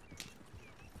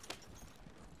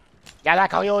 Yeah,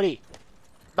 that coyote.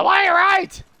 The way,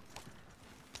 right?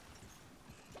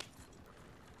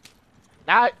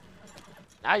 Not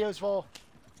useful.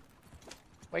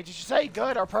 Wait, did you say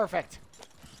good or perfect?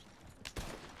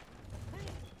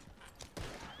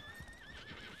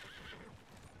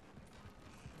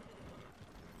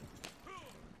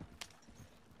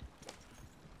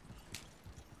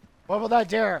 What about that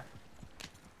deer?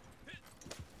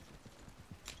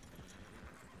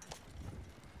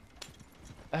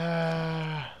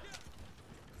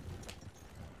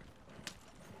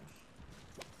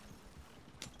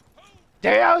 Do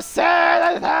you see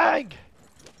anything?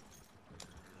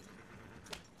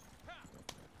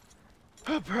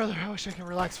 Oh, brother, I wish I could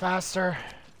relax faster.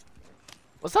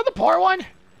 Was that the poor one?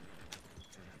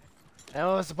 And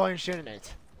what was the point of shooting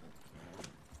it?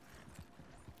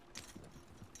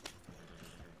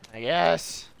 I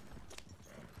guess.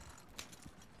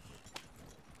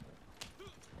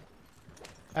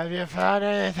 Have you found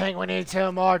anything? We need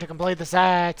 2 more to complete the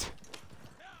set.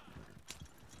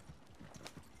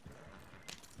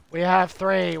 We have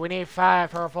 3. We need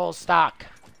 5 for a full stock.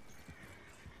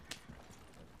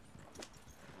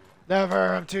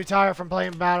 Never. I'm too tired from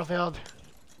playing Battlefield.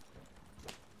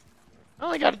 I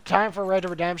only got time for Red Dead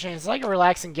Redemption. It's like a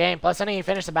relaxing game. Plus, I need to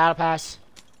finish the Battle Pass.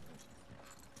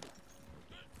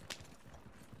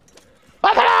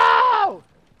 Buffalo!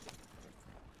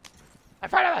 In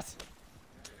front of us!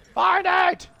 Find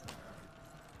it!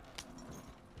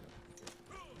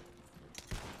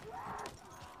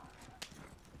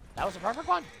 That was a perfect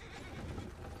one.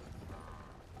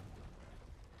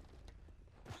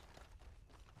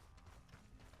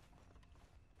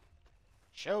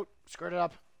 Shoot. Screwed it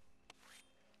up.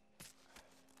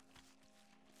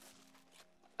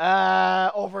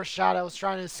 Overshot. I was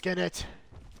trying to skin it.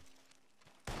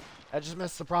 I just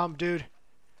missed the problem, dude.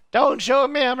 Don't shoot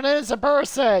me. I'm an innocent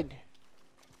person.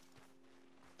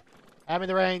 Hand me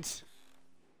the reins.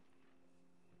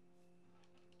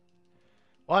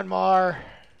 One more.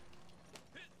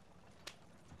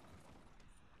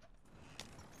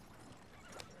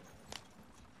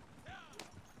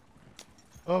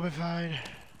 We'll be fine.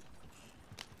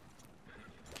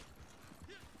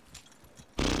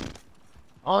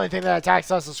 Only thing that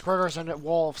attacks us is critters and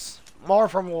wolves. More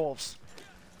from wolves.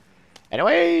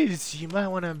 Anyways, you might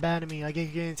want to abandon me. I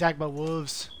get getting attacked by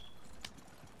wolves.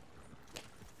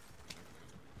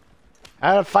 I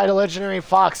had to fight a legendary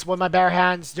fox with my bare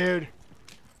hands, dude.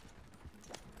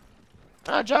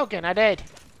 I'm not joking, I did.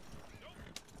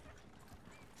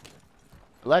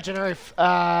 Legendary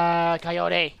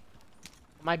coyote.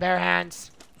 With my bare hands.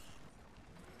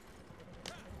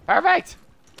 Perfect!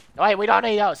 No, wait, we don't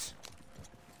need those.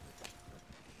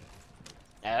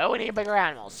 No, we need bigger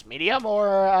animals. Medium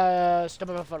or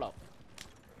stupid buffalo.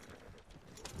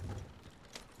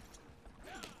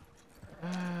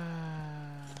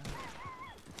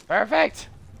 Perfect!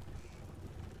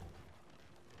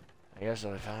 I guess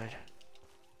I'll be fine.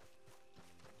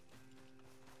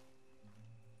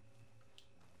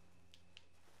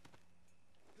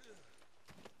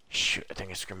 Shoot, I think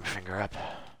I screwed my finger up.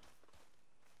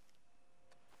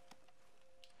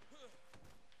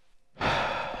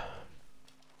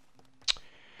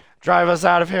 Drive us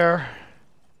out of here.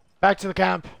 Back to the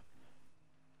camp.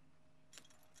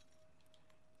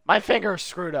 My finger's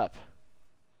screwed up.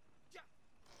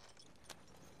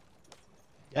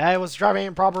 Yeah, I was driving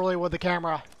improperly with the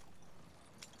camera.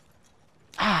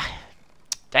 Ah,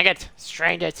 dang it.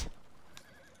 Strained it.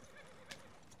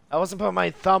 I wasn't putting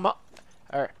my thumb up.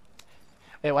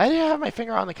 Wait, why do you have my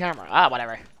finger on the camera? Ah,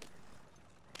 whatever.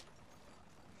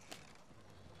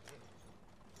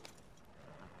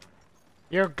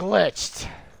 You're glitched.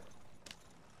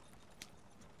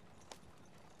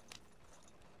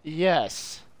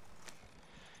 Yes.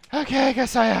 Okay, I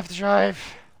guess I have to drive.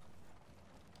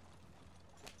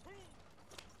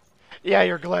 Yeah,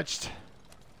 you're glitched.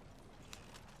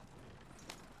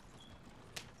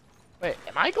 Wait,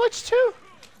 am I glitched too?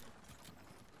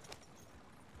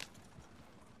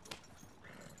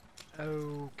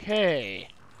 Okay.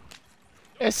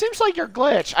 It seems like you're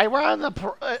glitched. I ran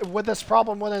with this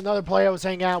problem with another player I was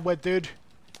hanging out with, dude.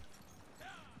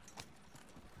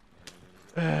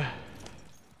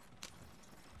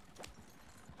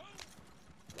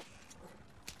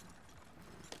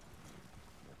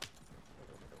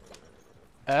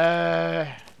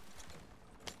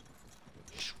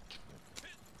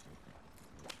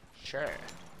 Sure.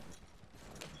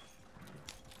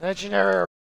 Legendary.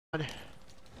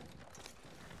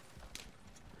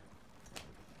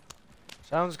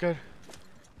 Sounds good.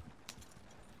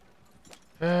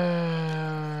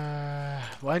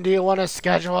 When do you want to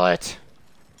schedule it?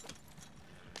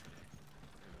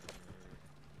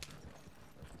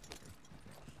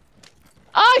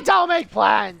 I don't make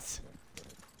plans!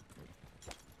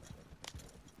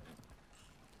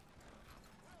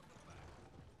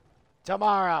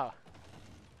 Tomorrow.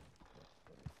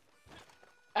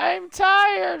 I'm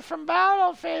tired from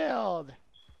Battlefield!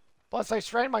 Plus, I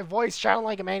strained my voice sounding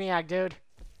like a maniac, dude.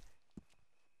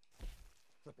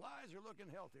 Supplies are looking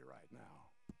healthy right now.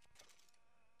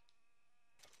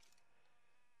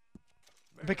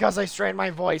 Because I strained my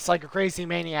voice like a crazy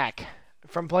maniac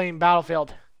from playing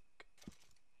Battlefield.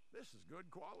 This is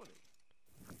good quality.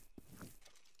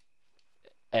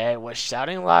 It was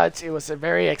shouting lots. It was a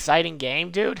very exciting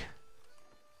game, dude.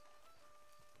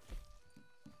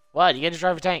 What? You get to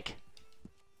drive a tank.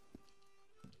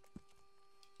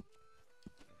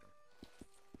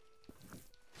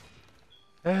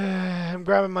 I'm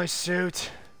grabbing my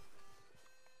suit.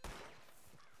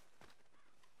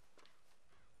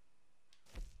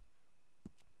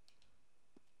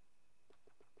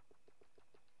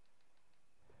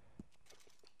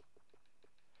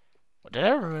 What did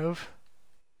I remove?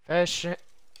 Fish.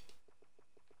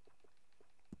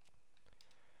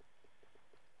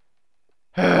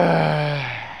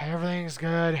 Everything's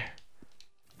good.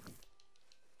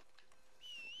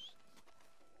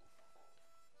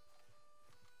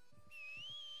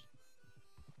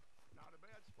 Not a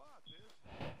bad spot, this.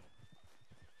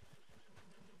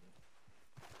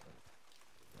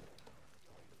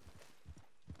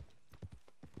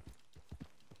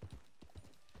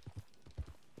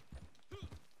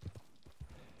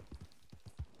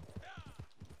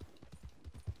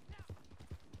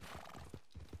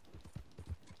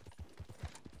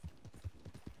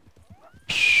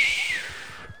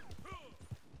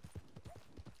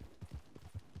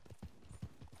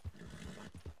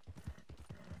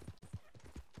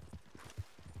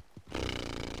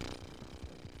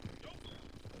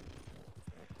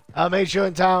 I'll meet you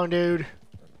in town, dude.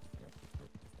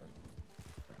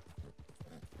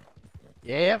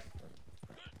 Yeah.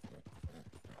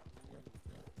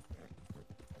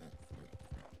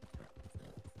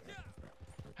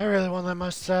 I really want that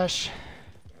mustache.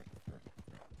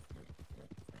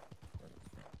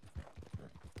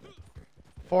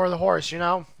 For the horse, you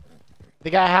know? They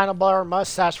got a handlebar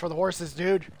mustache for the horses,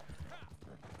 dude.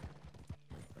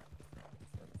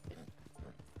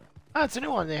 That's a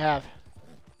new one they have.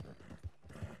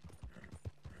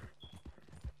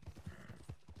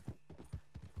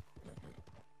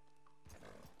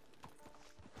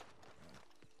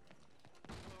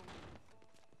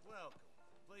 Welcome.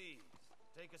 Please,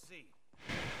 take a seat.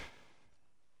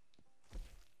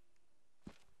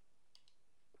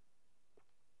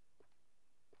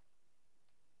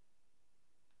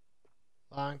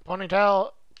 Long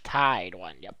ponytail, tied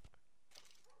one, yep.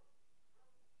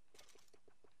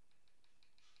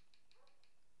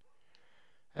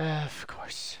 Of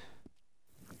course.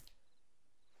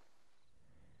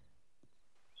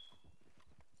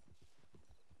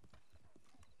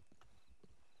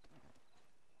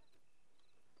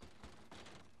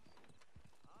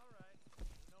 All right.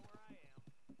 You know where I am.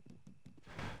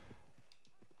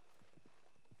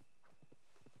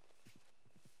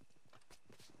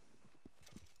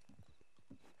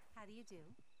 How do you do?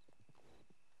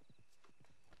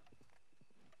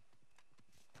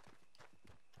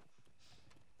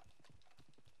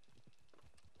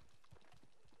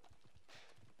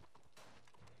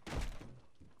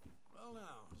 Well, now,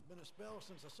 it's been a spell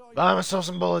since I saw you. Buy myself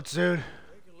some bullets, dude.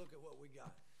 Take a look at what we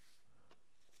got.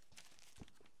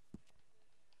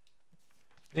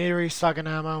 Need restocking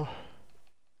ammo.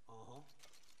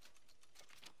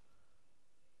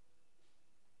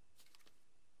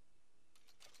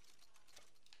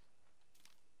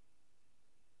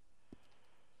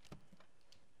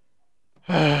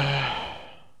 Uh-huh.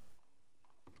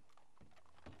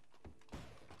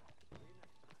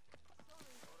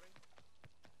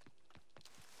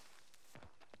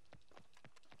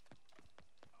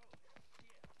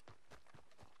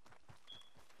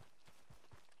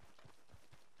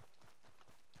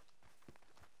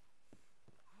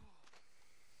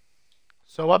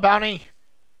 So what bounty?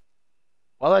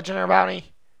 What legendary bounty?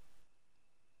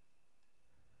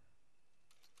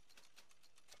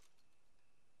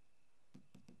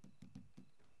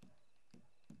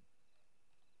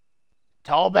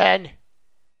 Tobin.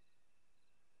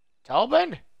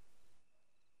 Tobin?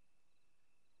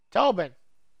 Tobin.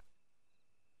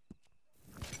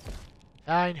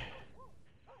 Fine.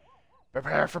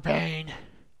 Prepare for pain.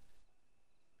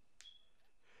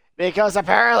 Because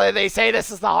apparently they say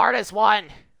this is the hardest one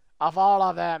of all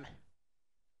of them.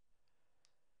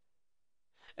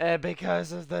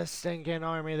 Because of the stinking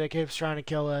army that keeps trying to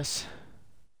kill us.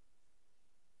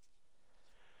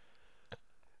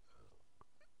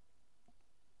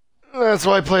 That's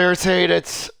why players hate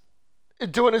it.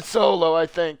 Doing it solo, I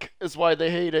think, is why they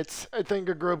hate it. I think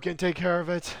a group can take care of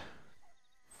it.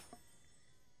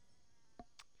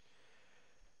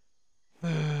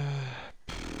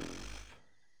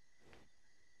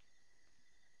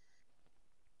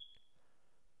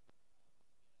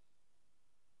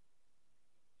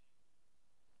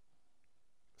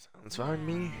 Sounds fine to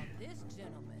me. This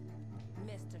gentleman,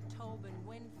 Mr. Tobin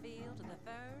Winfield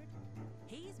III,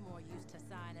 he's more used to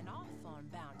signing off on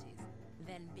bounties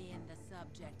than being the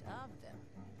subject of them.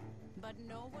 But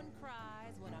no one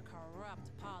cries when a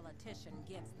corrupt politician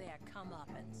gets their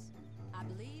comeuppance. I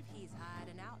believe he's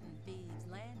hiding out in Thieves'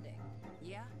 Landing.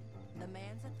 Yeah, the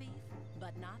man's a thief,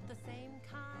 but not the same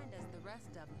kind as the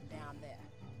rest of them down there.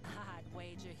 I'd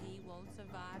wager he won't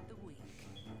survive the week.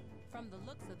 From the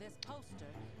looks of this poster,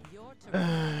 you're to return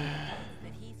the goods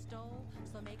that he stole,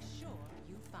 so make sure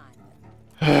you find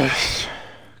them.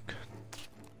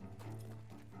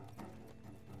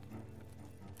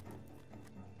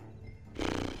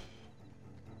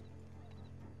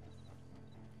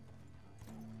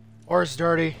 floor's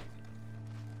dirty.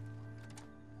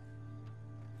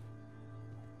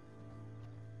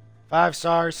 Five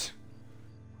stars.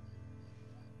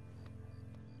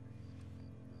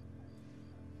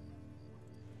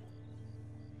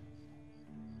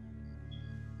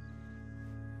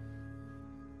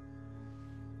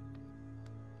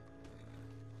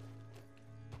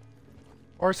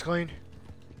 Floor's clean.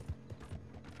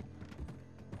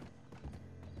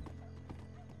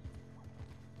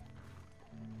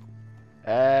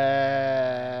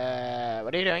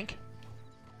 What are you doing?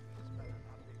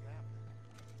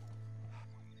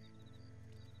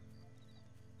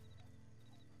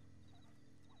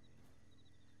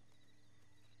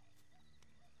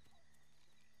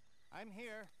 I'm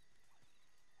here.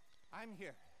 I'm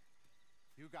here.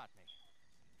 You got me.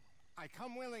 I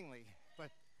come willingly,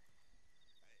 but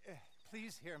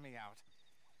please hear me out.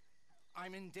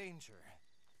 I'm in danger.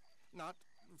 Not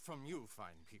from you,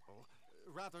 fine people.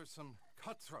 Rather, some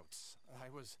cutthroats I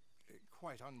was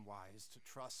quite unwise to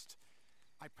trust.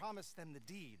 I promised them the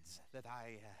deeds that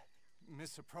I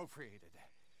misappropriated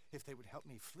if they would help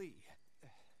me flee.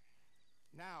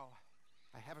 Now,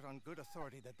 I have it on good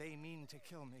authority that they mean to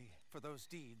kill me for those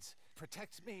deeds.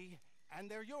 Protect me, and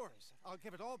they're yours. I'll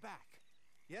give it all back.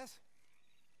 Yes?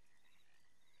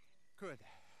 Good.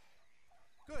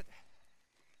 Good.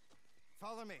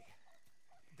 Follow me.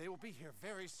 They will be here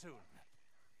very soon.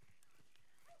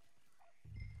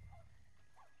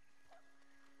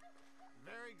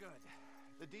 Very good.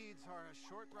 The deeds are a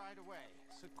short ride away,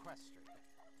 sequestered.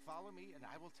 Follow me and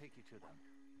I will take you to them.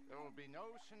 There will be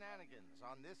no shenanigans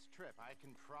on this trip, I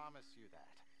can promise you that.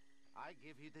 I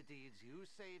give you the deeds, you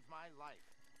save my life.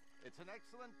 It's an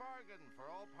excellent bargain for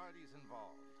all parties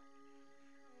involved.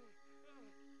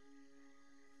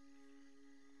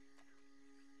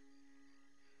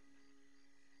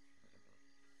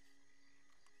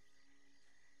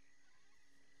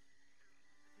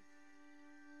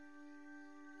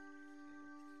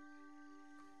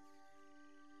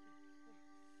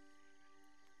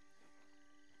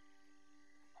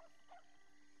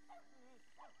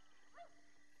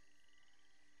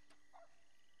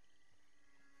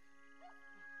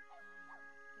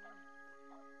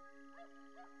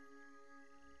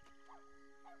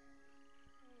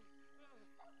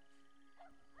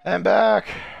 I'm back.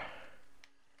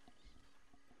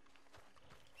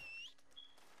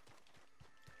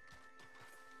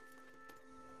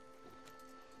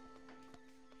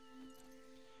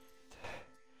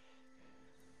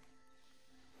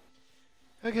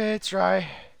 Okay, it's dry.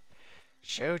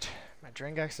 Shoot, my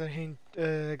drink accidentally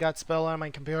got spilled on my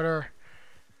computer.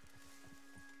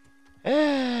 It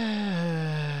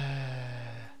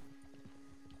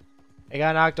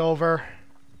got knocked over.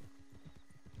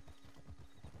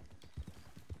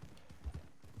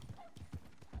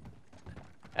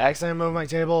 I accidentally moved my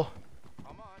table.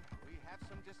 Come on, we have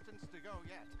some distance to go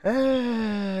yet.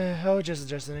 Oh, just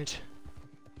adjusting it.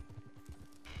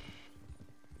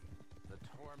 The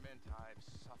torment I've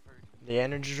suffered. The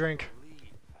energy drink.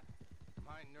 Believe.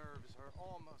 My nerves are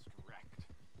almost wrecked.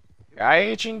 Your eye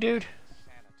itching, dude?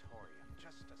 Sanatorium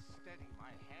just to steady my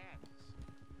hands.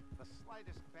 The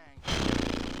slightest bang,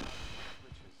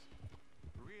 which is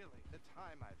really the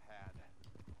time I've had.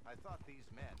 I thought these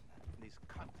men, these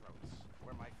cutthroats,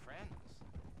 were my friends.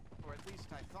 Or at least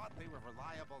I thought they were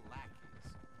reliable lackeys.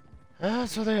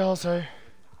 That's what they all say.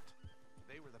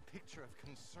 They were the picture of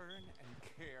concern and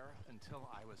care until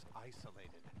I was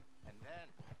isolated. And then,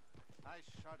 I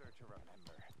shudder to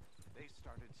remember, they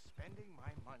started spending my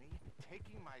money,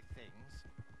 taking my things,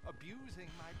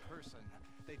 abusing my person.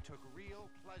 They took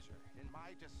real pleasure in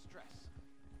my distress.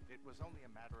 It was only a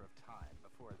matter of time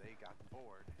before they got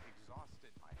bored,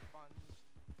 exhausted my funds,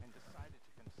 and decided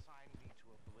to consign me to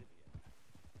oblivion.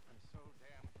 I'm so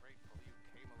damn grateful you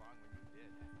came along when you did.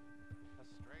 A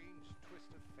strange twist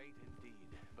of fate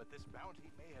indeed, but this bounty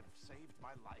may have saved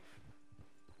my life.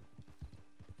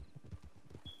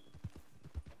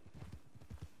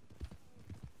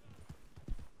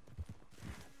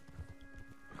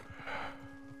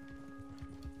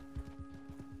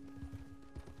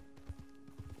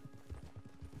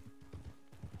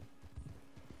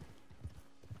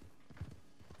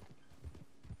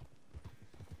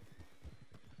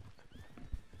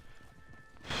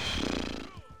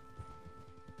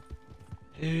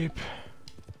 Deep.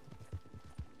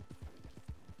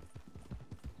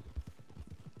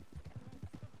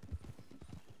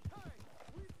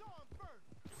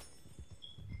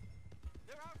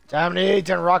 Time to eat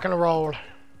and rock and roll.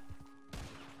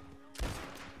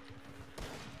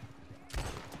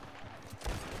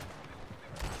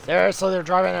 Seriously, they're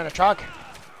driving in a truck?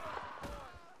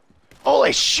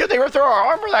 Holy shit, they ripped through our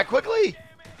armor that quickly?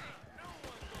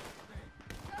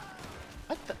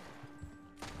 What the?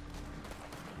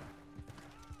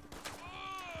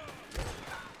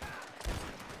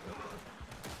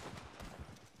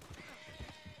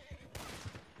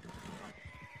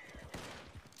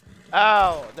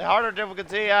 Oh, the harder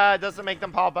difficulty doesn't make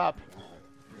them pop up.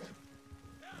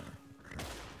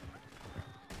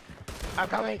 I'm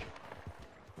coming.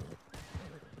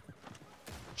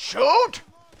 Shoot!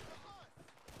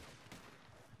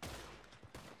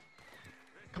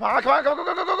 Come on, come on, go, go,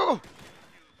 go, go, go, go!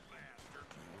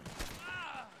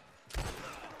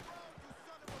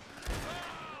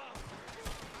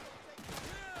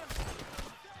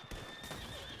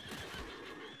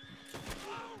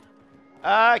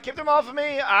 Keep them off of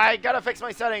me. I gotta fix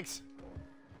my settings.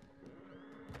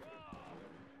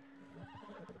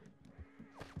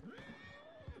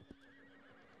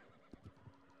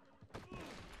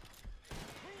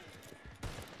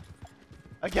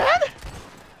 Again?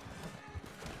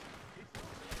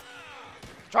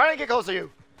 Trying to get close to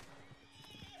you.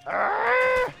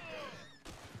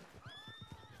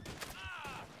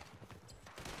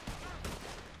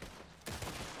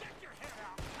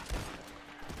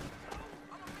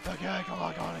 Okay, come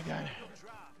on again.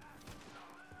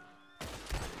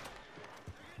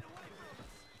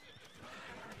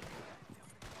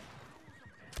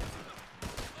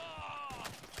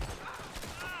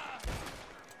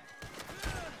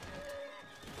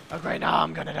 Okay, now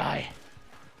I'm gonna die.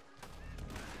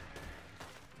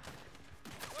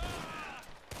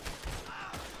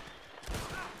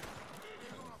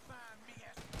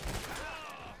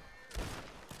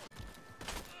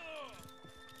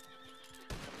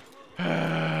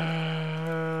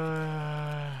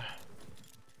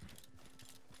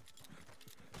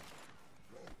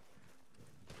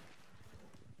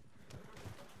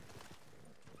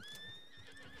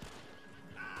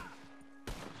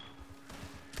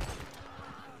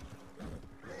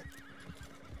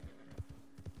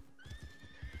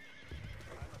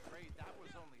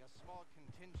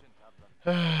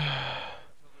 Shall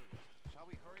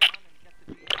we hurry on and get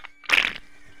the deeds?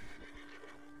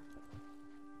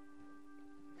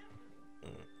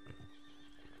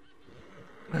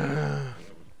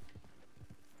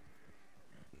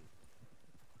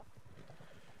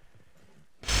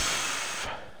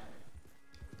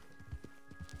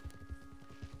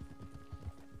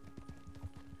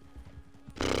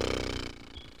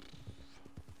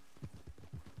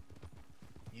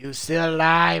 You still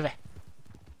alive?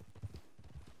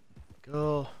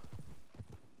 Cool.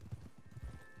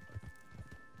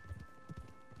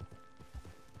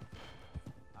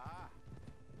 Ah,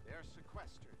 they're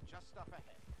sequestered just up ahead.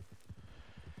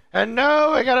 And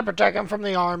no, I gotta protect him from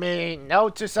the army.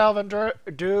 Note to self,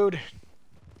 dude.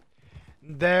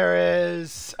 There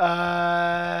is,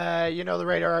 you know the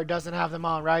radar doesn't have them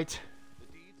on, right? The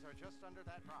deeds are just under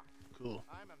that rock. Cool.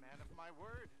 I'm a man of my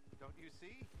word, don't you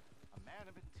see? A man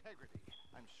of integrity.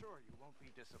 I'm sure you won't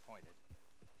be disappointed.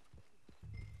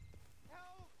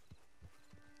 Help!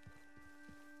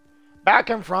 Back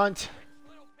and front.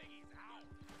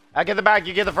 I get the back,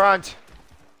 you get the front.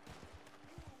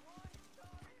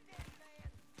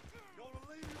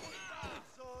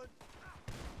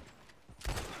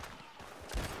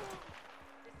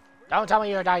 Don't tell me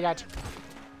you're dying yet.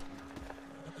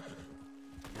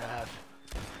 Yeah.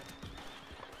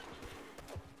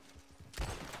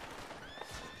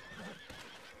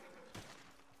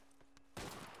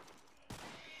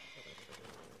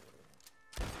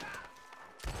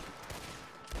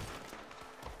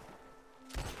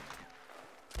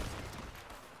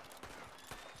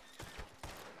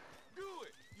 Do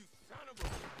it, you son of a...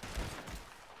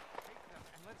 Take them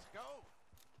and let's go.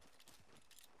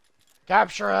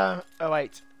 Capture him. Oh,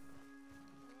 wait.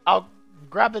 I'll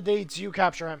grab the deeds, you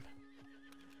capture him.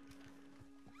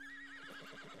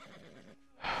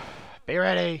 Be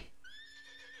ready.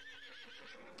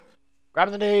 Grab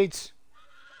the deeds.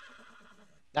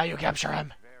 Now you capture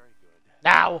him. Very good.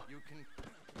 Now. You can...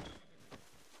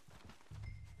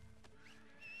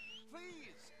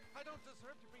 Please! I don't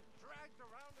deserve to be dragged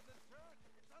around in the dirt.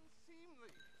 It's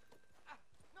unseemly. Ah,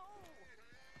 no!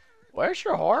 Where's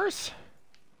your horse?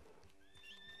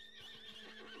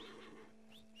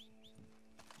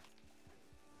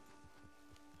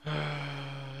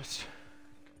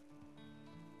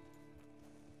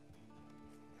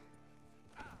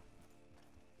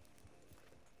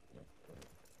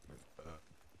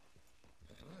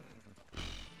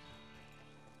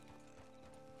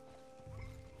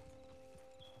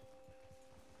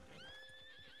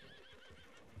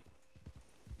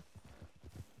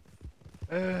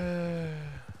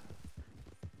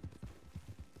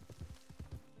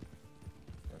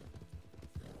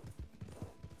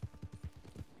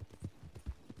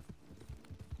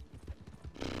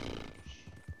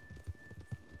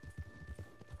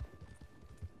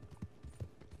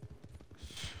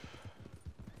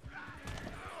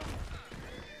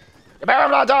 better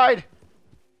have not died!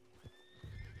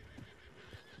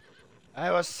 I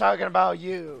was talking about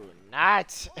you,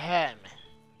 not him.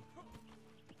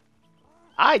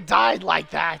 I died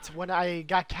like that when I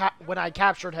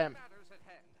captured him.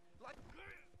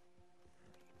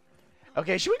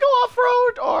 Okay, should we go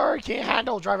off-road, or can you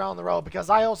handle driving on the road? Because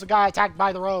I also got attacked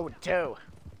by the road, too.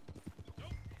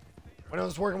 When I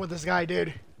was working with this guy,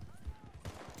 dude.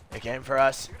 They came for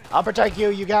us. I'll protect you,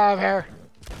 you get out of here.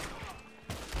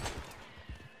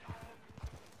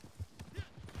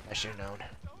 I should have known.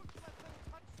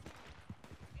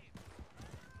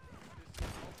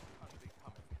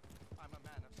 I'm a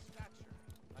man of stature,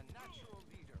 a natural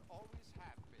leader, always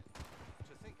have been.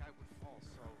 To think I would fall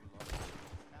so low.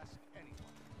 Ask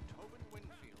anyone. Tobin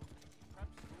Winfield,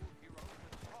 prep school hero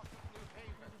that taught New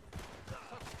Haven.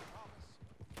 Such promise.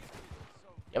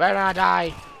 You better not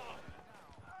die.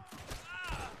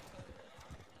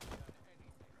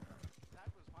 That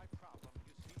was my problem,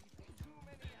 you see. Too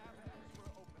many avenues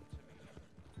were open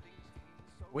to me. Things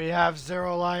came so We have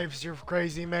 0 lives, you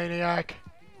crazy maniac.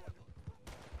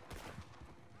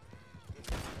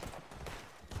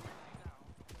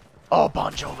 Oh,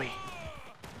 Bon Jovi.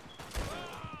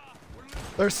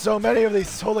 There's so many of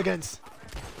these hooligans.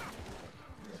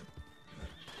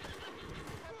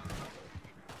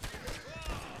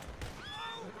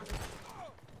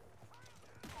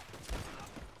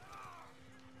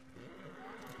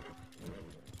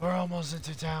 We're almost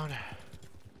into town.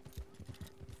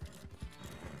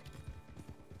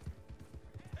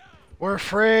 We're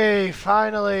free!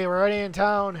 Finally! We're already in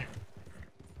town!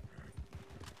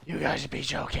 You guys should be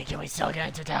joking. Can we still get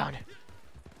into town?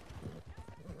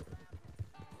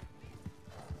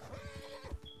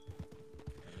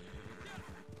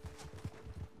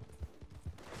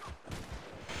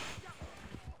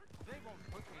 They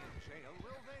won't put me in jail,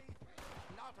 will they?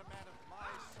 Not a man of my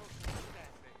social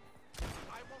standing.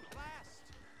 I won't last.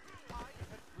 I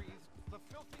have breathed the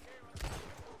filthy air of the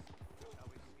hills. Shall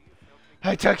we see if they'll take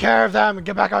I took care of them.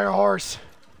 Get back on your horse.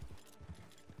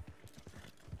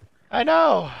 I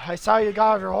know. I saw you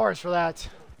got off your horse for that.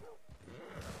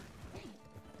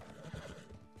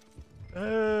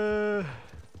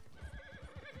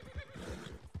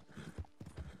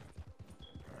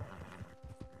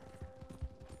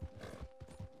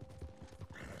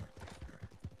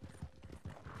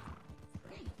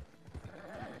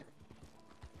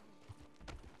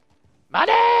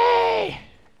 Money!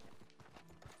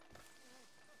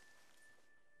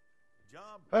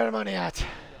 Job Where the money at?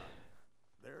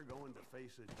 they're going to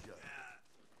face a judge.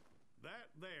 That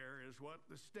there is what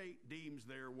the state deems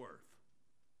their worth.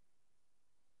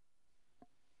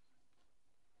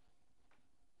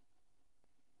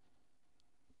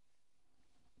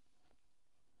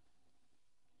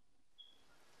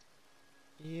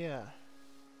 Yeah.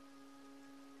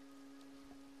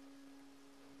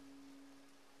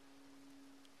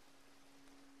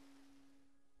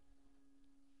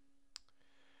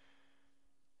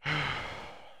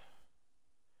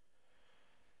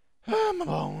 My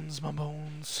bones, my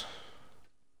bones.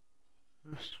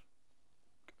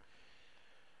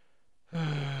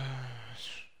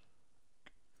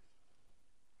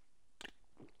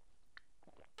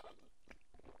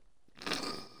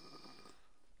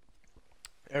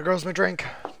 There goes my drink.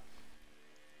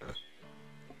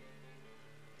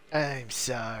 I'm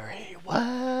sorry.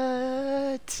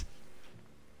 What?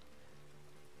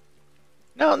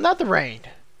 No, not the rain.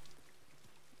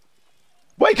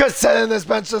 We could sit in this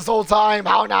bench this whole time.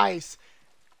 How nice.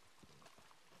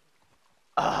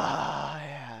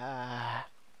 Yeah.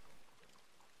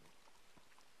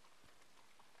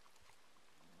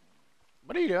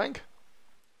 What are you doing?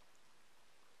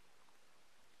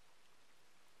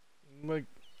 Like,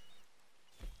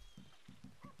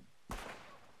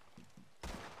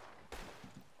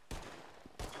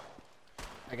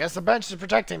 I guess the bench is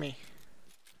protecting me.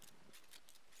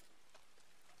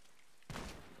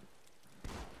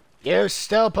 You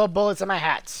still put bullets in my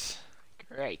hats.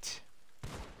 Great.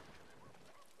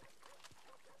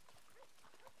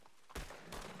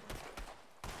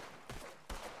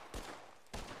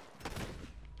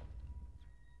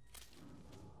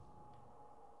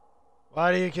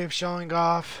 Why do you keep showing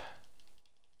off?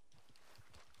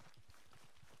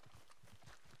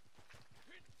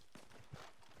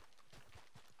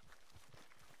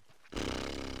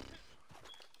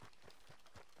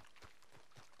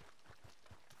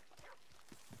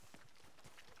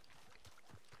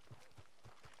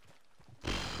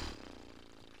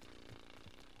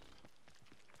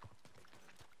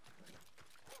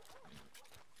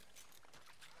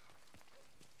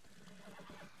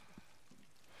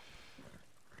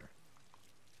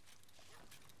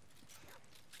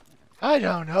 I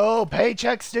don't know.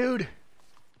 Paychecks, dude.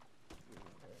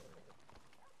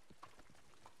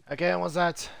 Okay, what's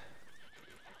that?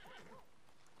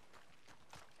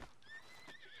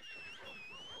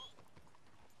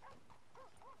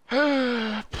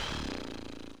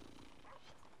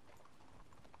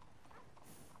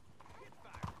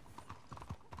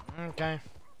 Okay.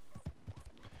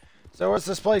 So where's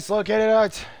this place located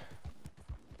at?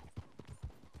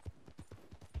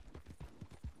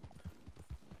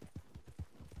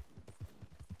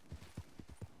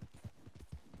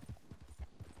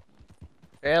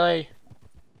 Really?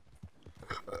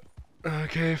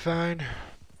 Okay, fine.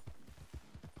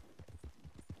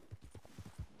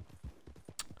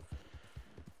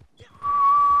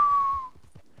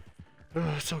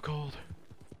 Oh, it's so cold.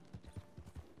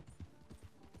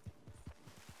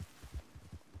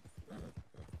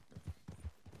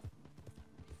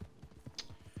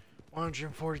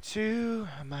 $142.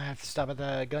 I might have to stop at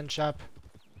the gun shop.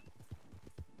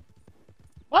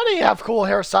 Why do you have cool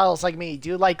hairstyles like me? Do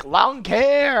you like long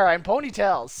hair and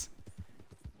ponytails?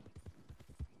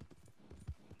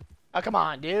 Oh, come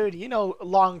on, dude. You know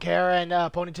long hair and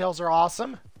ponytails are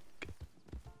awesome.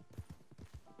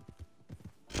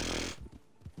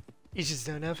 You just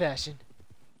don't know fashion.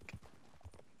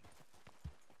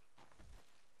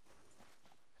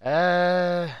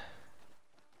 Mr.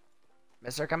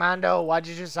 Commando, why'd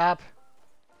you just stop?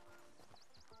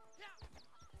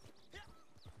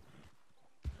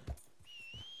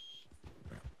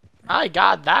 My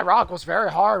God, that rock was very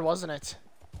hard, wasn't it?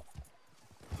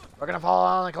 We're gonna fall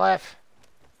on the cliff.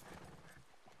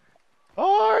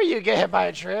 Or you get hit by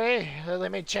a tree.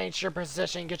 Let me change your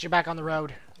position and get you back on the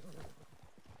road.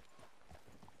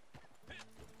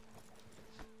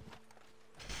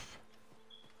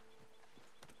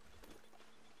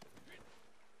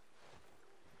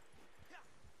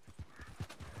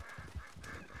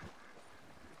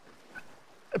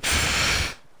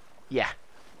 Yeah.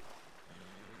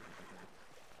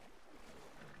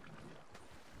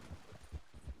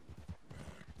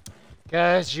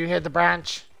 Guys, you hit the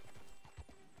branch.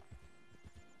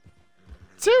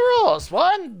 2 rules.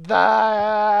 1,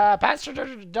 the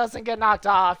passenger doesn't get knocked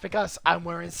off because I'm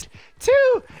wearing.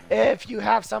 2, if you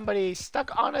have somebody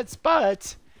stuck on its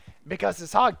butt because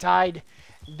it's hogtied,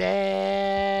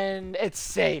 then it's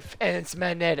safe and it's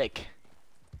magnetic.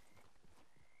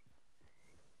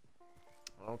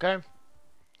 Okay.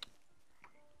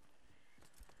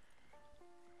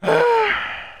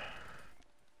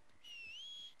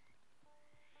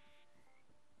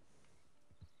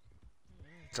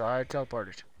 So I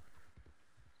teleported.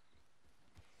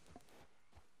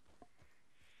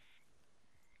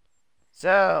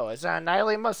 So, is that a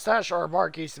Niley mustache or a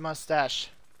Barky's mustache?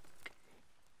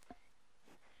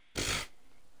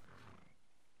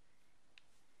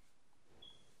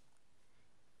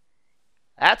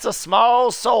 That's a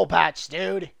small soul patch,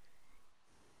 dude.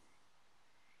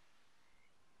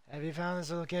 Have you found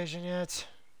this location yet?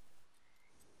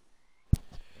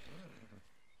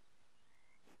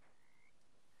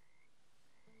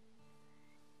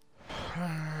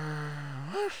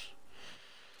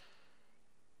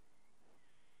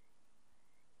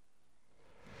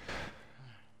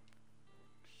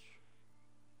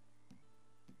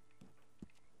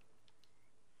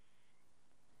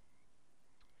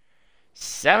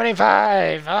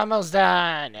 $75, almost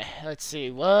done. Let's see,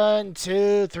 1,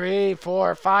 2, 3,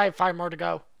 4, 5 more to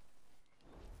go.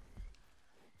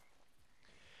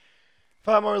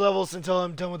 5 more levels until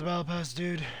I'm done with the battle pass,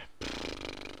 dude.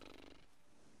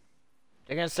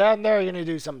 You're gonna stand there, you're gonna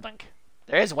do something.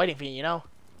 There is waiting for you, you know?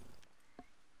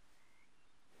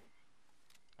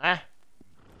 Huh?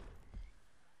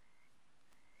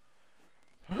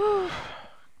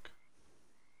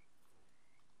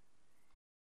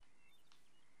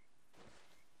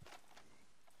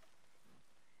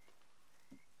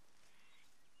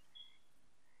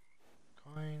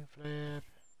 Coin flip.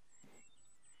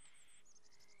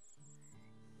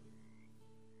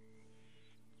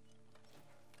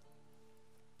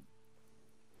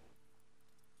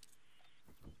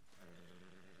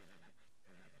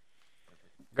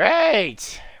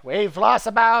 Great! We've lost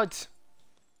about...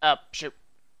 Oh, shoot.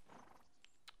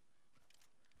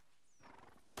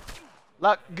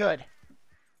 Luck, good.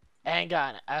 Hang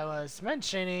on. I was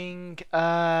mentioning,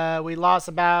 we lost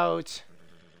about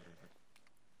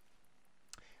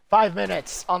 5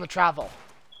 minutes on the travel.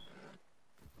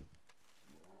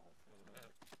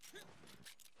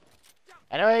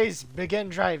 Anyways, begin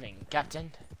driving,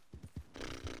 Captain.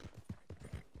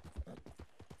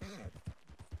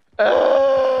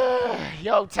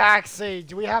 Yo, taxi.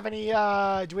 Do we have any,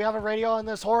 do we have a radio on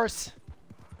this horse?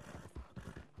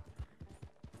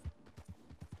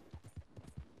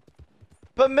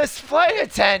 But Miss Flight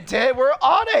Attendant, we're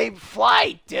on a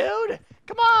flight, dude.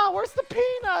 Come on, where's the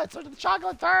peanuts or the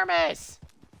chocolate thermos?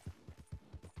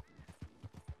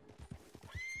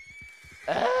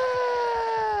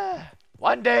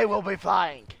 One day we'll be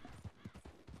flying.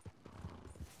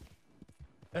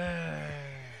 You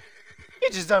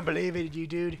just don't believe it, you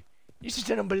dude. You just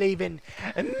don't believe in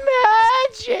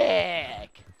magic.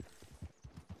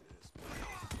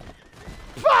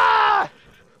 Ah!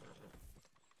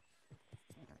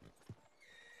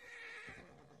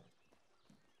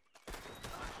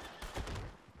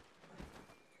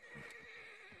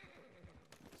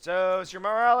 So, is your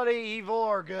morality evil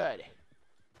or good?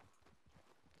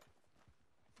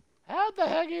 How the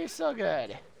heck are you so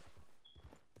good?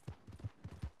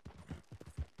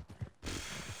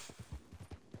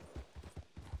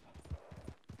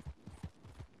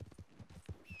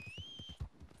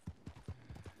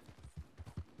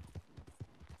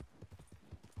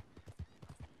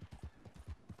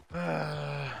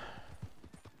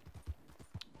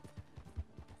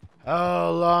 How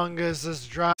long is this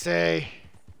drive say?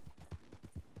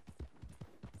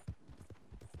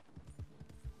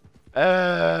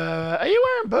 Are you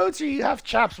wearing boots or you have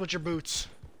chaps with your boots?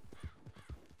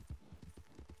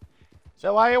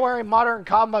 So why are you wearing modern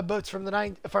combat boots from the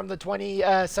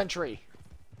 20th century?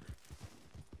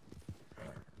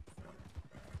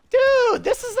 Dude,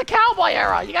 this is the cowboy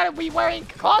era. You gotta be wearing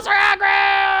closer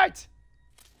accurate.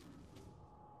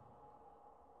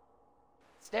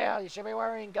 Still, you should be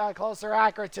wearing closer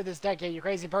accurate to this decade, you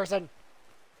crazy person.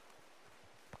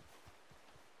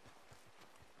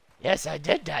 Yes, I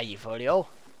did die, you folio.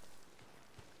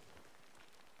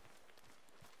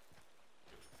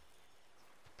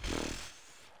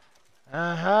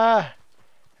 Uh-huh.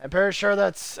 I'm pretty sure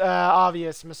that's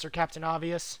obvious, Mr. Captain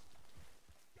Obvious.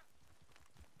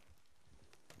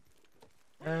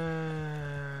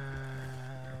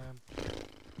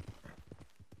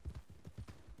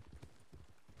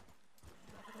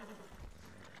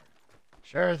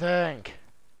 Sure thing.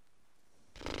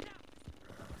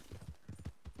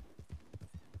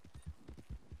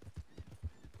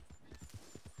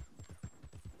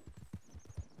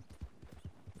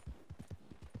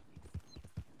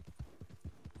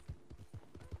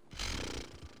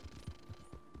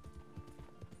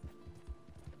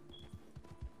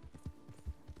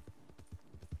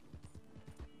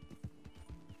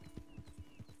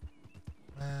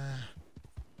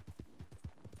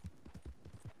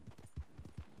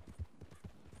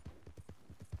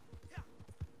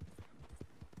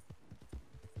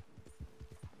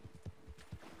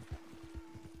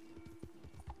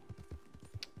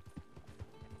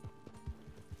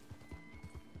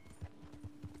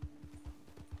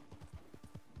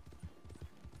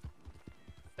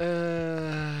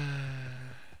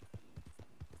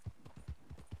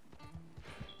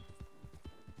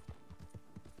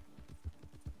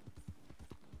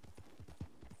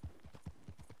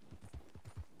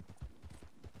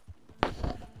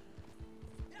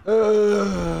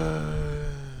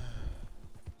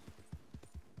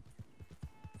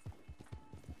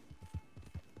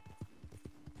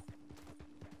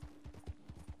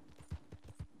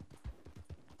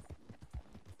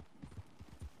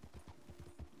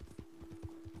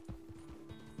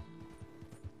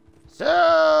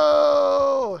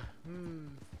 So,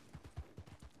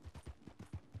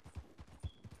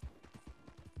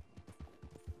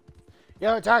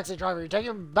 Yo, taxi driver, you're taking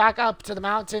him back up to the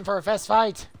mountain for a fist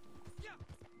fight?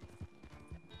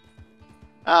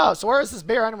 Oh, so where is this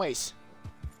beer anyways?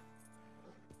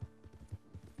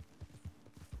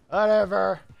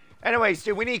 Whatever. Anyways,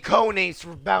 dude, we need code names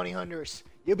for bounty hunters.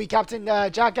 You'll be Captain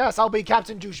Jackass, I'll be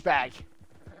Captain Douchebag.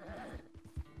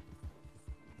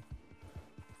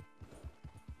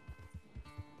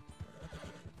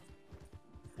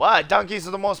 What? Donkeys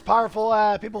are the most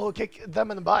powerful people who kick them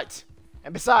in the butt.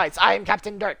 And besides, I am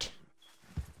Captain Dirt.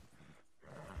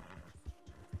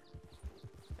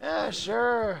 Yeah,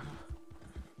 sure.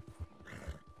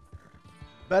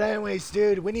 But anyways,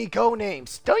 dude, we need code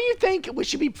names. Don't you think we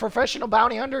should be professional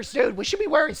bounty hunters, dude? We should be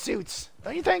wearing suits.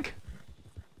 Don't you think?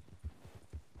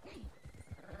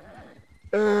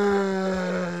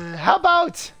 How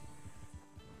about...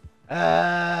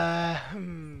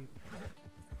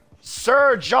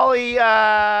 Sir Jolly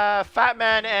Fat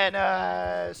Man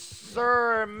and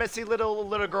Sir Missy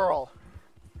Little Girl.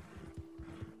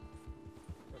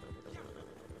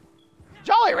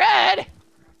 Jolly Red?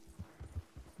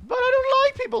 But I don't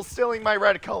like people stealing my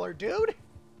red color, dude.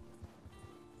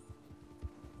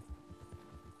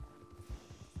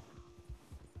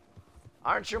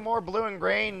 Aren't you more blue and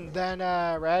green than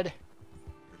red?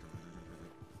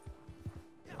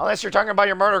 Unless you're talking about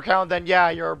your murder count, then yeah,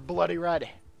 you're bloody red.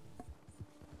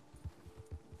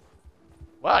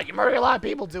 Well, you murdered a lot of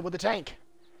people, dude, with the tank.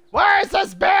 Where is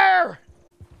this bear?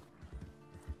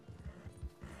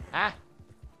 Huh?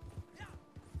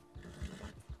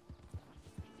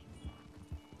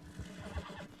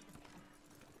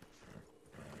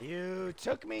 You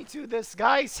took me to this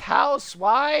guy's house.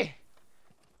 Why?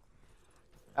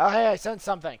 Oh, hey, I sent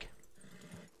something.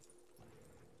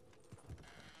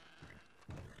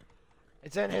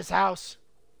 It's in his house.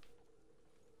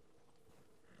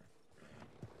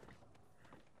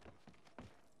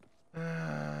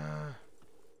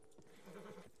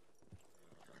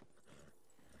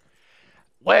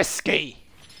 Whiskey.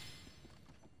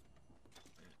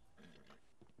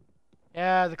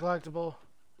 Yeah, the collectible.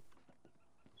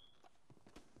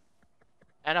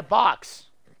 And a box.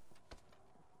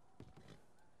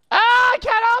 Ah, I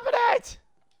can't open it!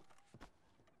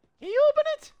 Can you open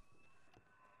it?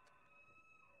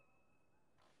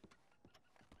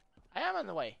 I am in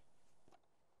the way.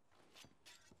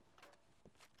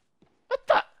 What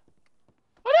the?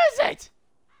 What is it?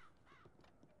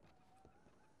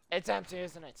 It's empty,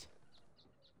 isn't it?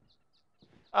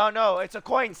 Oh no, it's a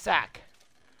coin sack.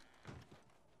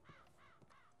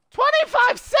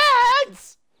 25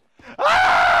 cents! Ah!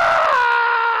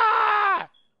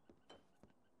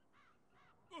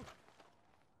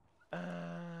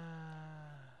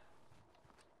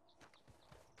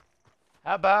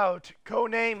 How about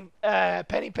codename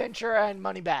Penny Pincher and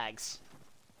Money Bags?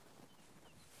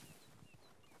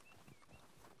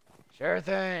 Sure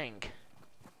thing.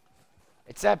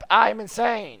 Except I'm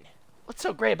insane. What's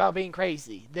so great about being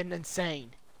crazy than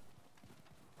insane?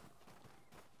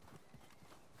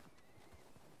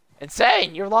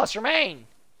 Insane, you lost your main.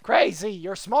 Crazy,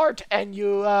 you're smart, and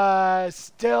you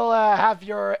still have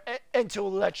your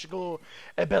intellectual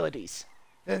abilities.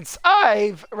 Since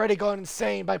I've already gone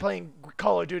insane by playing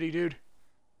Call of Duty, dude.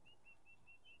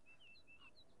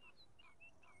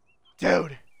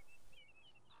 Dude.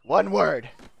 One word.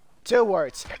 2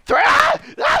 words. 3.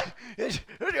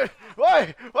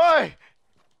 Why? Why?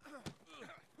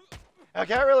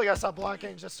 Okay, I really gotta stop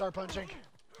blocking and just start punching.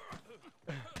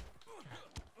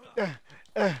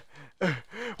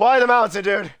 Why the mountain,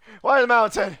 dude? Why the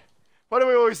mountain? Why do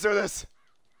we always do this?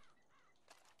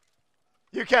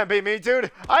 You can't beat me, dude.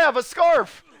 I have a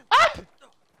scarf. Ah!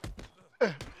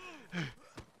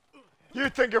 You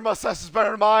think your mustache is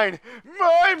better than mine?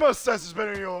 My mustache is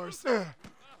better than yours.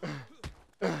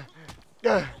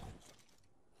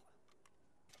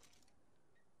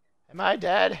 Am I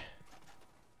dead?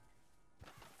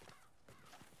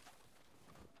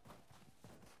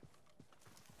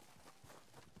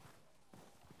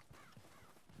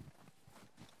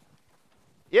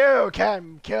 You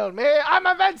can kill me. I'm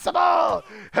invincible.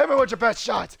 Hit me with your best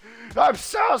shot. I'm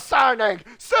still standing.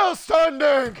 Still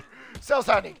standing. Still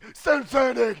standing. Still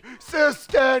standing. Still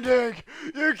standing.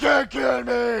 You can't kill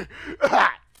me.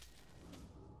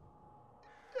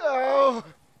 Oh.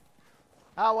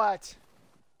 How what?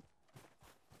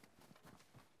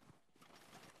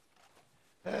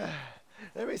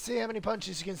 Let me see how many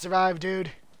punches you can survive,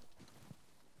 dude.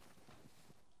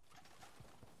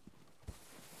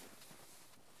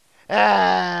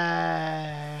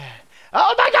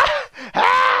 Oh my god!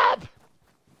 Help!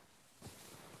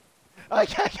 I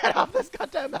can't get off this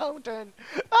goddamn mountain.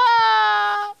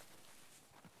 Ah!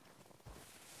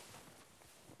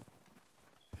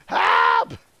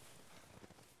 Help!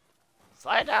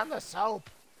 Slide down the soap.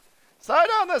 Slide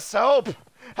down the soap.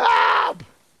 Help!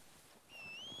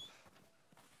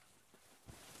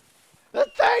 The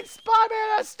thing spawned me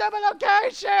in a stupid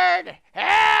location.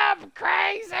 Help!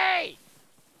 Crazy!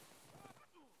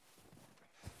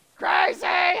 Crazy!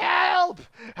 Help!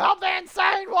 Help the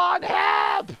insane one!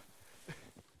 Help!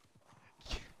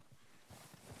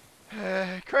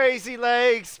 Crazy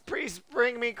legs! Please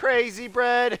bring me crazy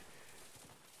bread!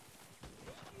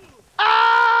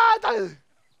 Ah!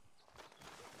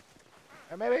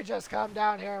 Or maybe just come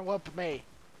down here and whoop me.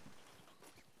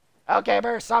 Okay, I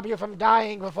better stop you from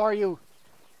dying before you...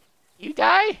 You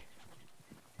die?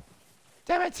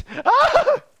 Damn it!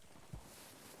 Ah!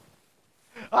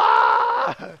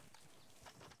 Ah!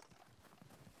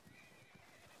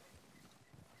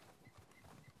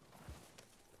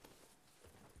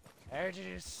 Where did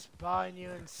you spawn, you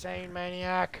insane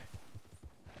maniac?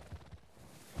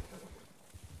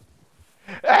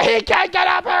 He can't get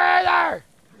up here either!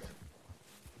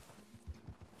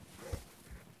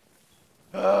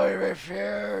 Oh, you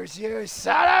refuse, you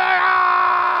son of a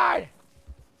gun!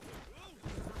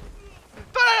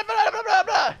 Blah, blah, blah, blah,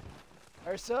 blah.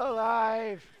 We're still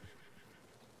alive.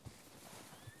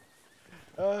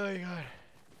 Oh my god.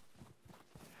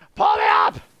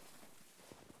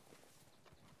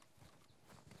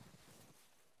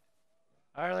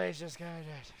 Harley's just gonna...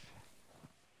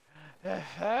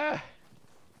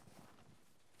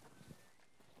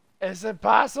 Is it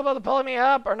possible to pull me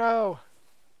up or no?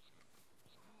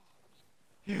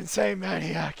 You insane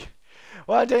maniac.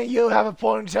 Why didn't you have a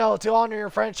ponytail to honor your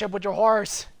friendship with your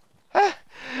horse? Huh?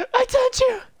 I told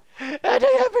you! I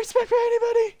don't have respect for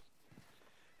anybody!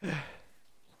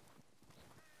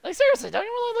 Like, seriously, don't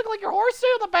you really look like your horse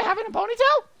do by having a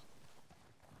ponytail?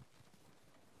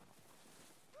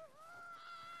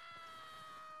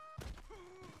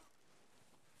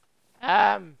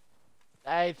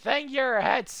 I think your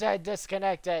headset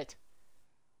disconnected.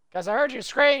 Because I heard you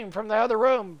scream from the other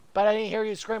room, but I didn't hear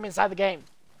you scream inside the game.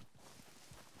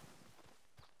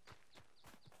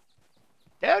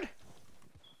 Dude?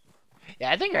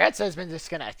 Yeah, I think your headset's been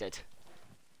disconnected.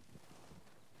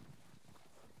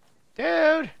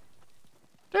 Dude!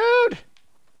 Dude!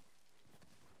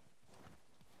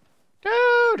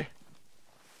 Dude!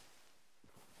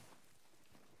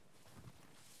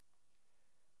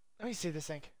 Let me see this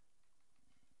thing.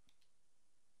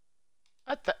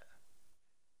 What the?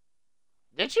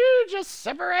 Did you just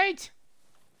separate?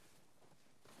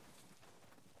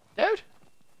 Dude?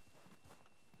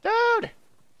 Dude!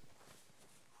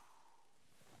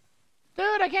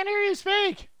 Dude, I can't hear you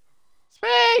speak!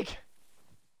 Speak!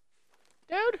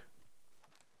 Dude?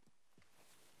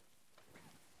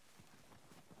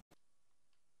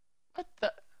 What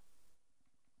the?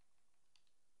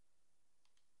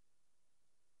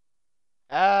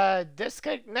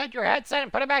 Disconnect your headset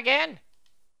and put it back in?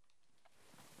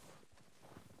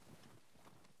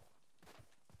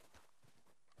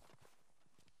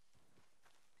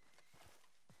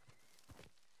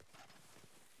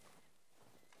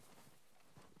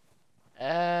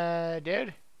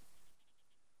 Dude?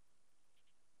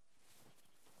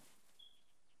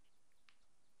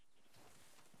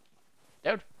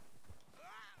 Dude?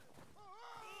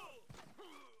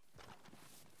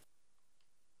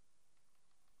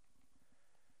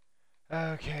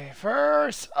 Okay,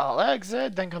 first I'll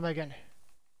exit, then come back in.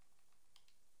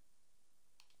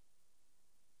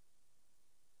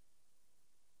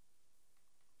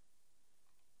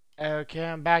 Okay,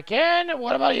 I'm back in.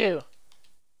 What about you?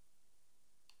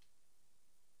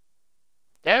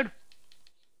 Dude?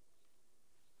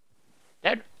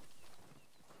 Dude?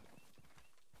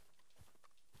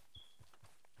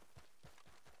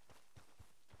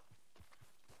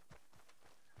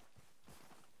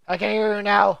 I can hear you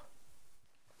now.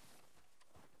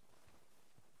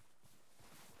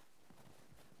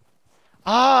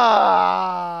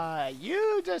 Ah,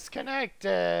 you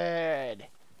disconnected.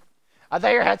 I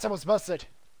thought your headset was busted.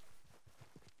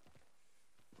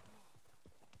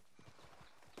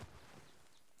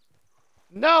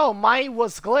 No, mine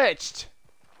was glitched.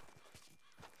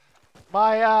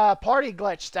 My party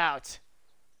glitched out.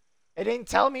 It didn't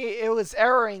tell me it was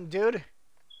erroring, dude.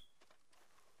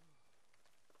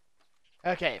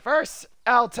 Okay, first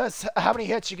I'll test how many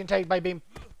hits you can take by beam,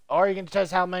 or you can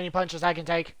test how many punches I can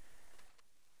take.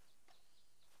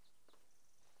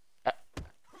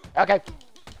 Okay.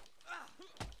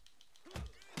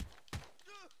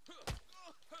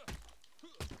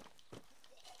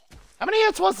 How many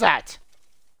hits was that?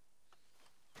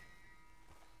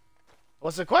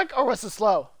 Was it quick or was it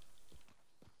slow?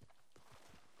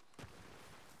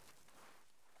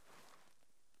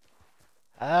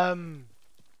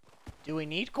 Do we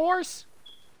need cores?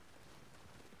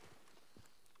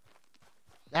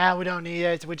 Nah, we don't need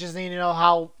it. We just need to know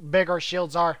how big our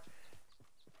shields are.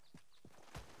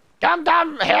 Come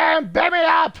down here and beam me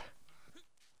up!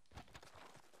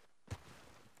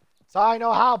 So I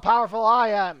know how powerful I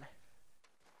am.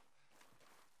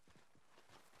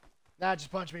 Nah,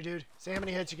 just punch me, dude. See how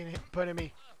many hits you can put in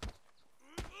me.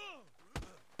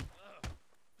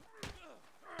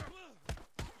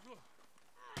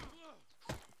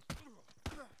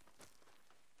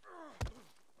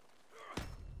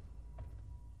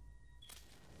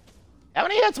 How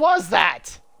many hits was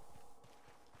that?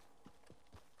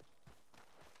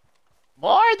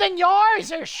 More than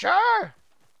yours, you're sure?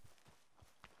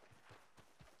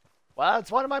 Well,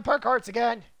 it's one of my perk hearts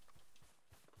again.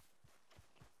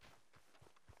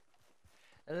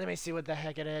 Let me see what the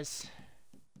heck it is.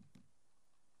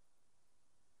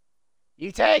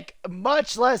 You take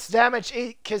much less damage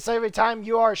because every time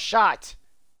you are shot.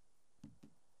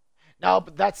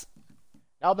 Nope, that's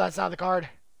not the card.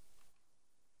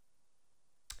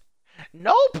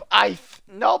 Nope,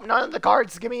 nope. None of the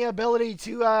cards give me ability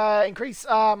to increase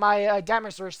my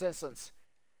damage resistance.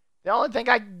 The only thing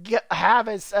I have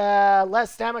is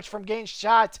less damage from getting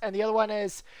shot, and the other one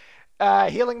is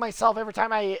healing myself every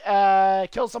time I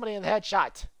kill somebody in the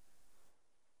headshot.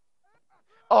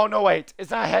 Oh, no, wait.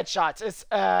 It's not headshots. It's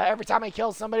every time I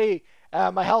kill somebody,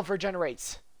 my health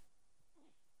regenerates.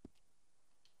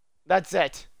 That's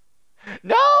it.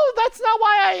 No, that's not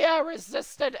why I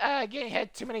resisted getting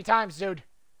hit too many times, dude.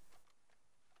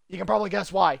 You can probably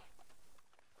guess why.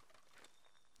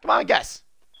 Come on, guess.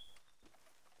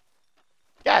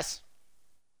 Guess.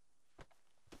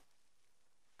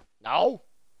 No.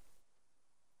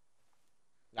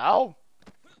 No.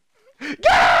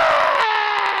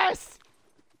 Yes!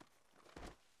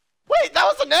 Wait, that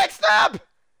was the next step?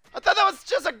 I thought that was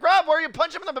just a grab where you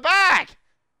punch him in the back.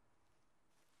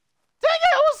 Dang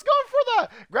it, I was going for the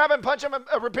grab and punch him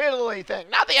repeatedly thing,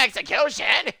 not the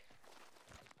execution.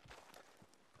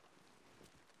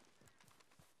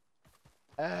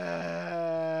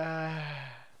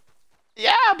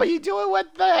 Yeah, but you do it with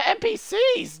the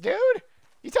NPCs, dude.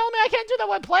 You telling me I can't do that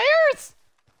with players?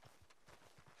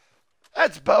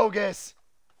 That's bogus.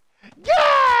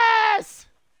 Yes!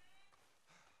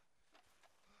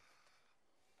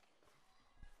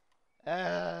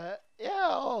 Yeah,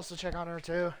 I'll also check on her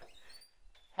too.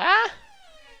 Huh?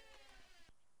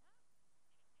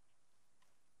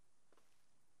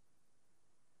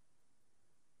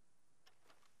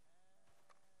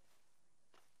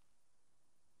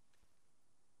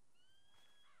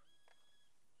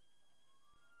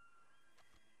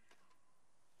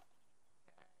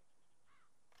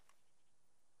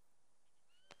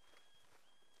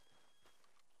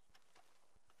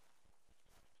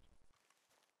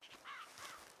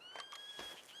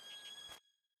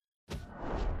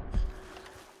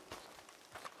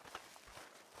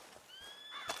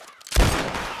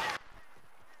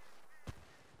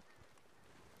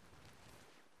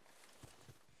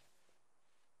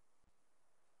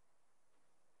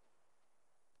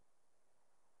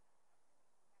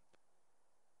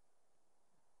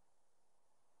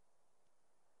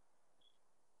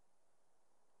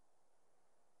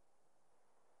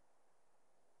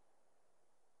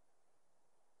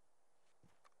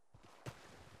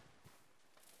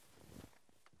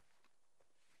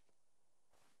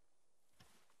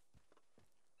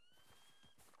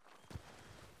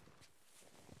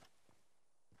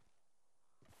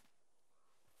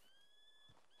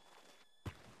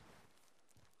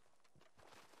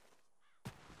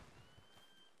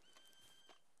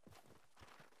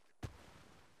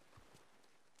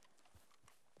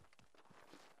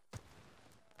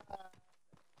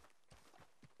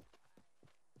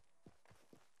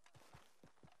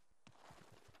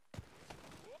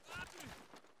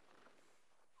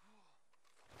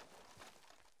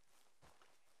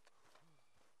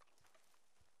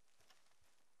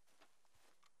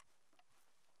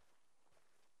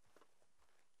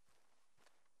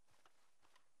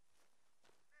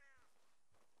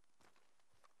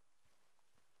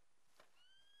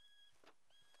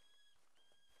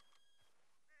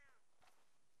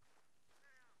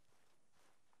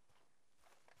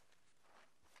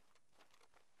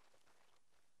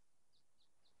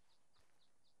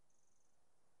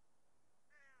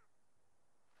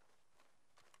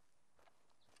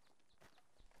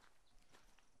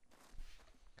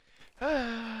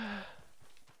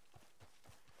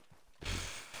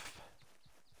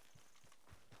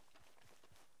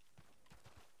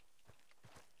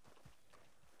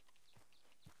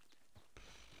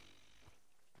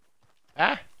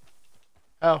 Huh?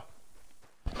 Oh.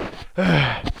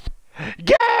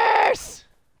 Yes!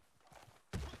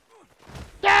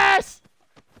 Yes!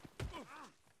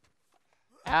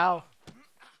 Ow.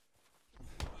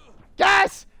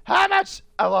 Yes! How much?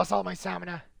 I lost all my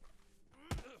stamina.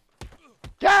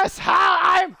 Guess how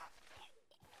I'm...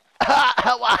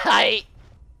 Why?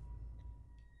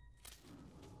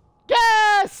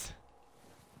 Yes!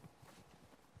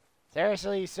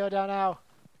 Seriously, you still don't know?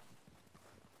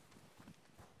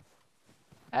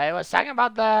 I was talking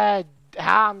about the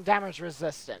harm damage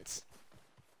resistance.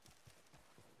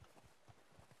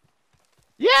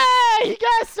 Yay! He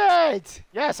guessed it!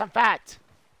 Yes, I'm fat.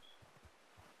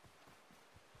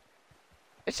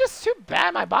 It's just too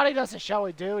bad my body doesn't show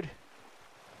it, dude.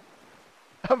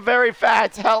 I'm very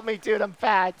fat. Help me, dude. I'm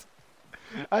fat.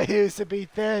 I used to be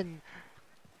thin.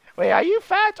 Wait, are you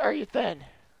fat or are you thin?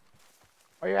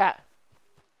 Where you at?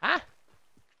 Huh?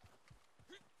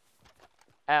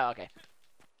 Oh, okay.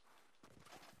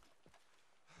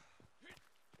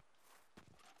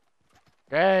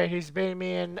 Great, he's beating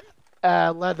me in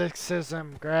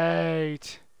athleticism.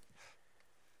 Great.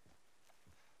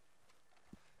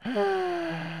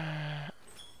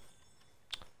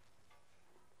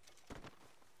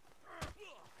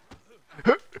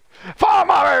 For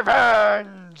my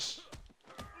revenge!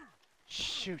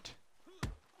 Shoot.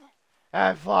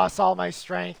 I've lost all my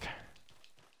strength.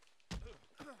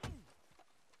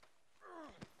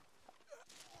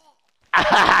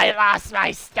 I lost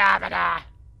my stamina.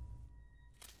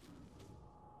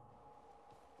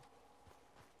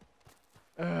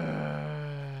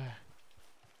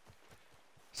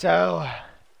 So,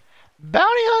 bounty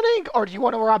hunting, or do you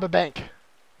want to rob a bank?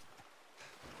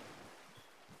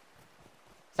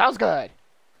 Sounds good.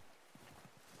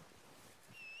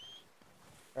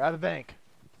 Rob a bank.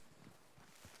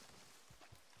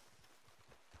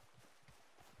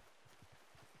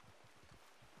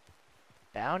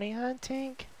 Bounty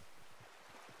hunting?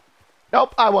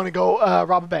 Nope, I want to go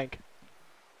rob a bank.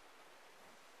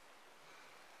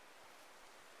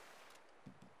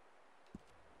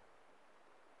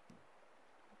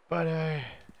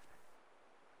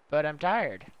 But I'm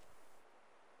tired.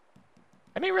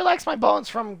 Let me relax my bones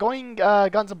from going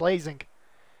guns a-blazing.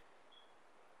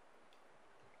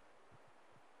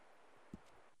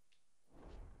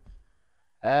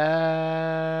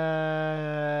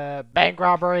 Bank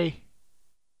robbery.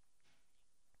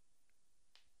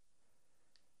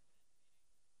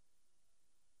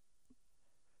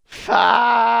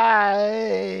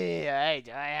 Hey,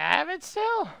 do I have it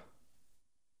still?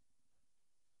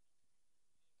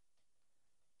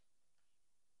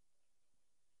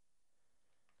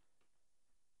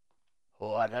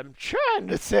 What I'm trying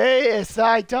to say is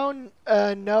I don't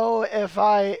know if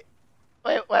I...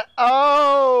 Wait, what?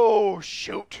 Oh,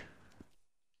 shoot.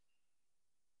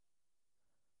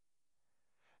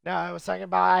 No, I was talking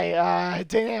about I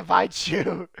didn't invite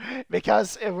you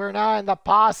because if we're not in the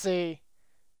posse.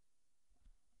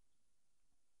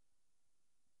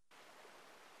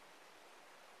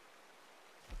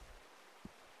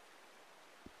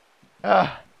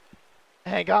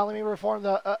 Hang on, let me reform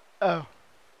the... oh.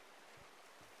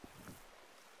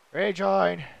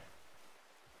 Rejoin.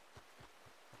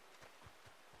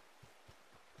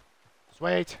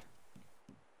 Wait.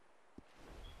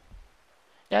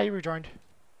 Yeah, you rejoined.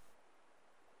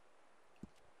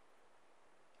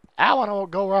 I want to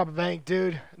go rob a bank,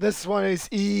 dude. This one is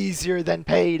easier than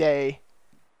payday.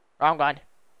 Wrong one.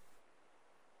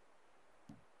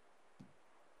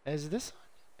 Is this one?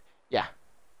 Yeah.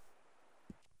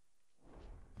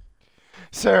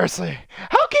 Seriously,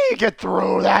 how can you get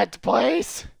through that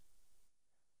place?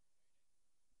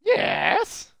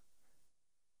 Yes.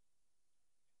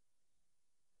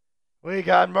 We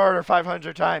got murdered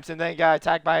 500 times and then got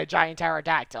attacked by a giant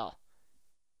pterodactyl.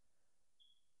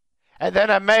 And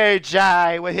then a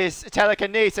magi with his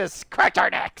telekinesis cracked our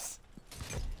necks.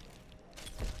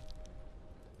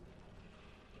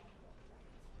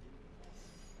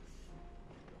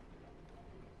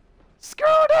 Screw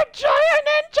the giant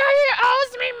ninja, he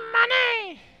owes me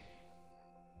money!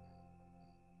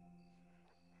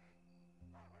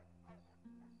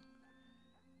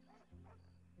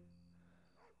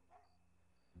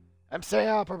 I'm staying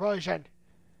on probation.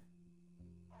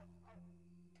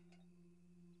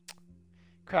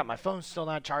 Crap, my phone's still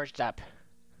not charged up.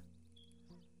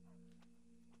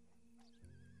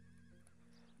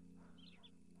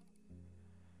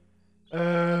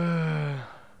 Uh,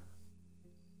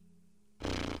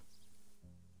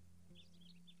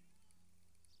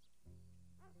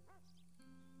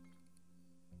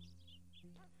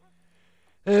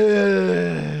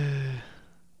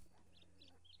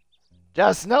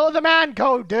 Just know the man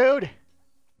code, dude.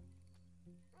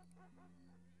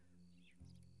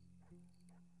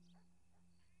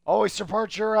 Always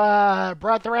support your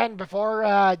brethren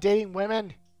before dating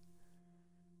women.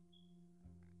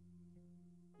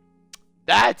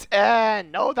 That's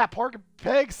no, that pork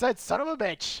pig said son of a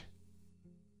bitch.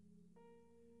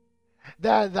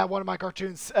 That one of my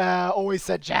cartoons always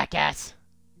said jackass.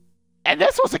 And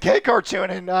this was a kid cartoon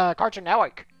in Cartoon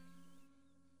Network.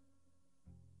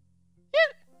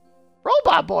 Yeah.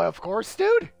 Robot Boy, of course,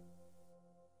 dude.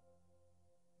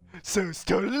 So it's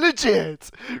totally legit.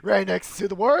 Right next to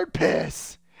the word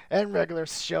piss. And regular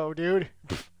show, dude.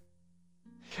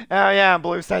 Oh yeah,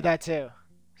 Blue said that too.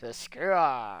 So screw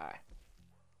her.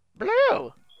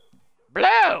 Blue!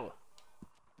 Blue!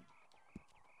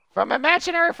 From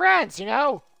imaginary friends, you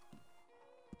know?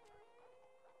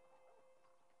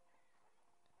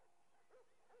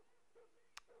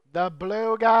 The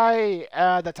blue guy,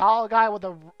 the tall guy with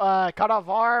the cut-off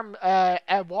arm,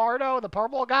 Eduardo, the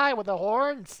purple guy with the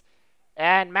horns,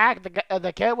 and Mac,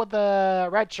 the kid with the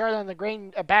red shirt and the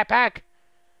green backpack.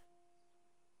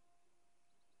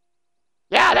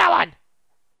 Yeah, that one!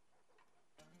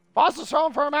 Foster's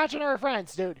Home for Imaginary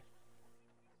Friends, dude.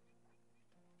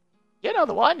 You know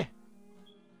the one.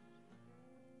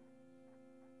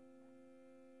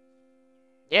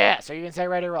 Yeah, so you can say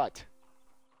right or right.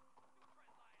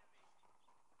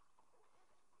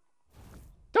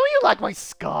 Don't you like my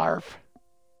scarf?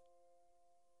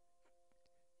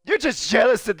 You're just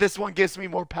jealous that this one gives me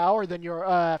more power than your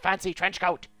fancy trench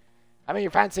coat. I mean, your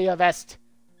fancy vest.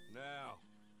 Now,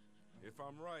 if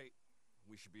I'm right,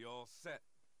 we should be all set.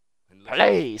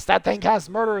 Please, that thing has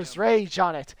murderous rage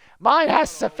on it. Mine has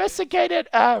sophisticated,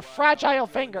 fragile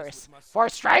fingers for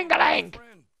strangling.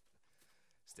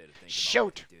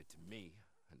 Shoot.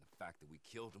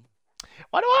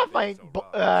 Why do I have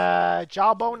my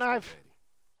jawbone knife?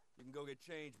 You can go get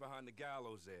changed behind the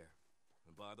gallows there.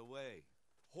 And by the way,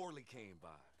 Horley came by.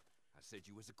 I said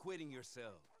you was acquitting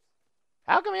yourself.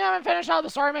 How come we haven't finished all the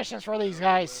story missions for these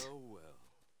guys? Well.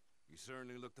 You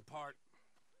certainly look the part.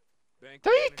 Do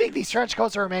you think these trench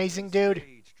coats are amazing, dude?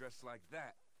 Like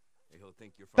that,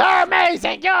 they're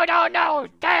amazing! You don't know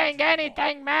dang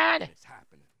anything, man! It's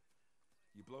happening.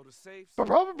 You blow the safes, bro.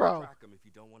 Track them if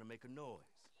you don't want to make a noise.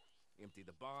 Empty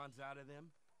the bonds out of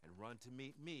them and run to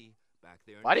meet me back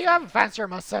there. Why do you have a fancier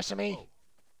mustache than me? Oh,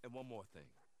 and one more thing.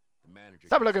 The manager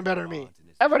stop looking better than me.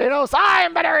 Everybody knows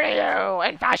I'm better than you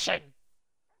in fashion.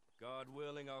 God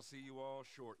willing, I'll see you all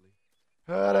shortly.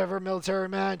 Whatever, military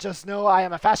man. Just know I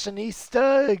am a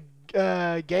fashionista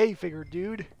gay figure,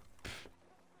 dude.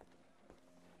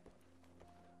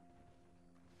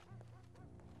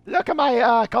 Look at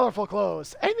my colorful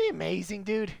clothes. Ain't they amazing,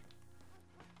 dude?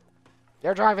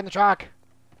 They're driving the truck.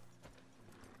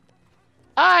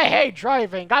 I hate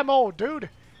driving. I'm old, dude.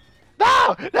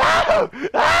 No! No!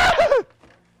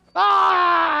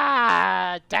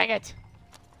 Ah! Dang it.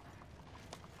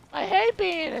 I hate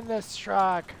being in this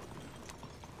truck.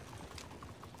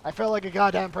 I feel like a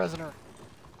goddamn prisoner.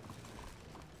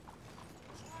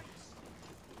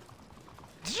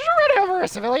 Did you run over a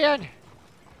civilian?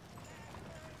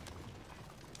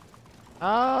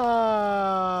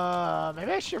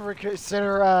 Maybe I should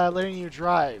reconsider letting you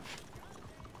drive.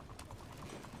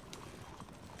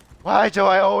 Why do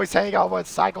I always hang out with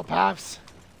psychopaths?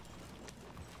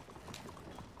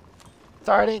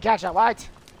 Sorry, I didn't catch that. What?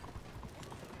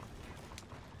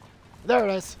 There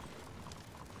it is.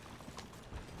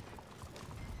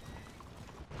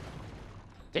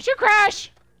 Did you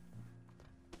crash?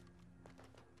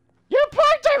 You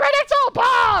parked it right next to a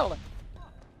ball!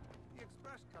 The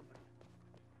express company.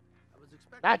 I was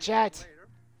expecting Not you yet. later.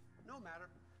 No matter.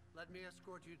 Let me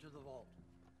escort you to the vault.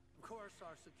 Of course,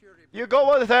 our security. You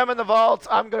go with him in the vault.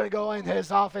 I'm gonna go in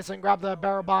his office and grab the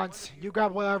barrel bonds. You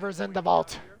grab whatever's in the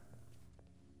vault.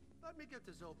 Let me get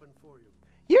this open for you.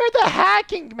 You're the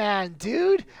hacking man,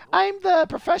 dude. I'm the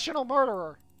professional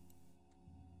murderer.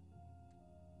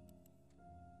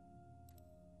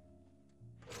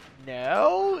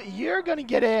 No, you're gonna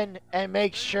get in and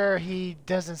make sure he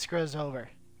doesn't screw us over.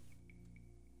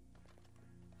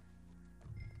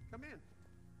 Come in.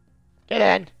 Get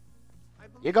in.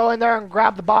 You go in there and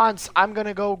grab the bonds. I'm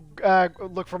gonna go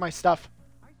look for my stuff.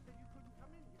 I said you couldn't come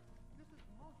in here. This is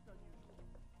most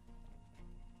unusual.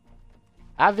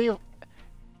 Have you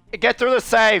get through the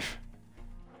safe?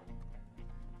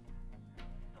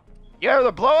 You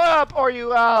either blow it up or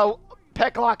you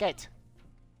picklock it.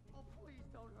 Oh, please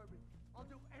don't hurt me. I'll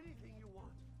do anything you want.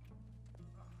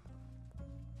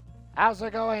 How's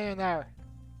it going in there?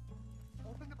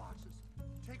 Open the boxes.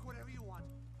 Take whatever you want.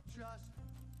 Just...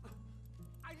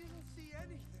 I didn't see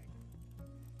anything.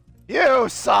 You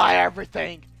saw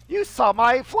everything. You saw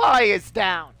my fly is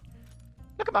down.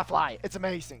 Look at my fly. It's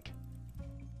amazing.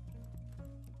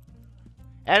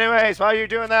 Anyways, while you're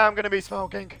doing that, I'm going to be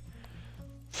smoking.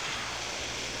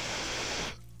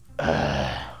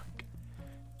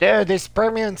 Dude, this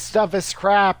premium stuff is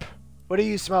crap. What do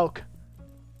you smoke?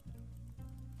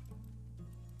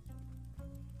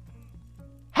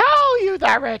 How are you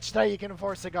that rich that you can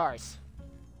afford cigars?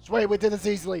 Just wait, we did this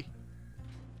easily.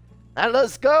 And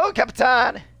let's go,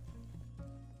 Capitan.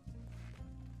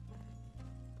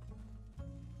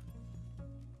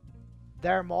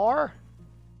 There more?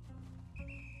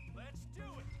 Let's do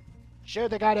it. Shoot,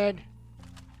 they got in.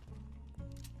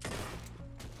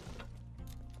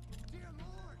 Dear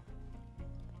Lord.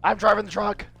 I'm driving the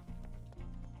truck.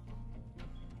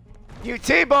 You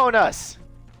T-bone us.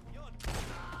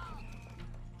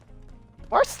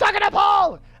 We're stuck in a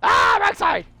pole. Ah,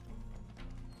 backside.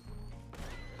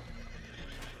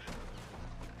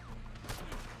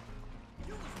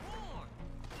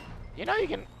 You know you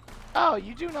can... Oh,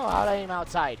 you do know how to aim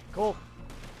outside. Cool.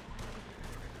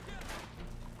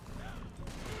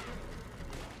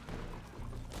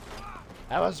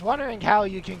 I was wondering how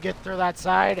you can get through that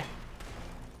side.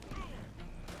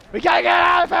 We gotta get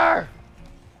out of here!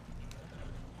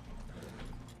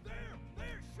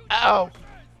 Uh-oh.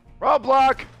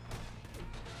 Roadblock!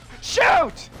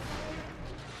 Shoot!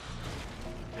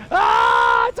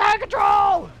 Ah! It's out of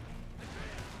control!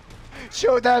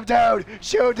 Shoot them, dude!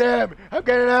 Shoot them! I'm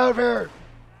getting out of here!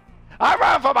 I'm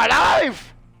running for my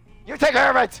life! You take care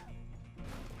of it!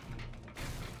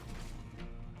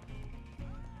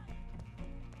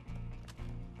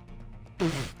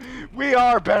 We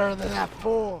are better than that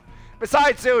fool.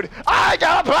 Besides, dude, I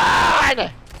got a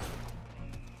plan!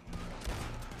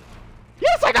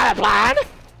 Yes, I got a plan!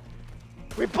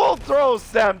 We both throws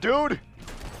them, dude!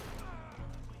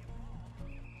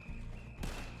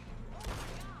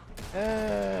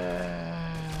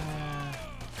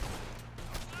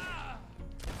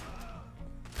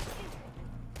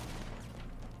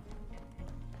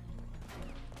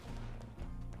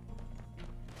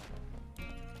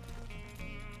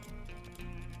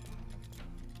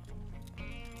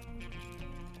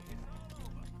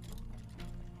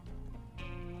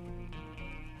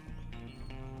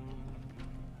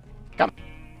 Come.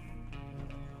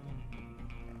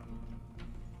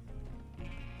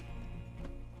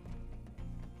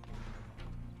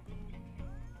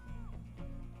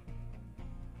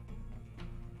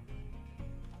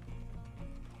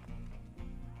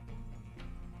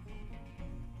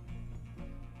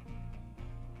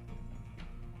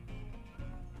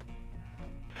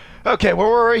 Okay, where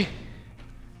were we?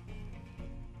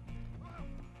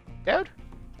 Dude?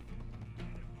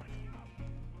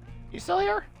 You still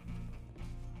here?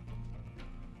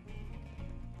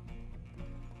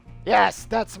 Yes,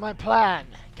 that's my plan,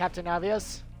 Captain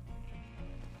Obvious.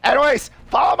 Anyways,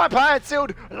 follow my plan,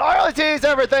 dude. Loyalty is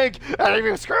everything, and if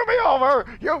you screw me over,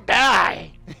 you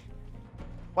die.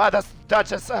 Wow, that's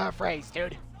Dutch's phrase,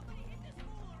 dude.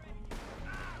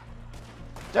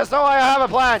 Just know I have a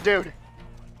plan, dude.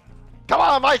 Come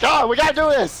on, Mike, on, we gotta do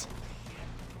this.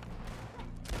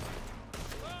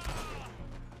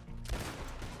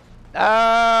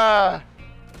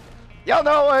 Y'all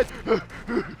know it.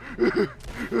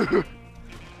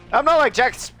 I'm not like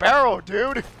Jack Sparrow,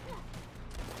 dude.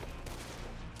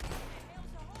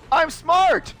 I'm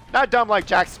smart, not dumb like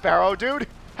Jack Sparrow, dude.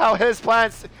 How his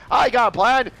plans, I got a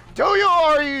plan. Do you,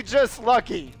 or are you just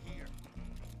lucky?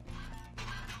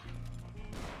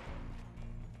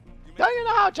 Don't you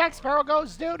know how Jack Sparrow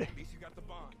goes, dude? At least you got the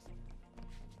bonds.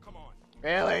 Come on.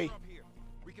 Really? Up here.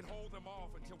 We can hold them off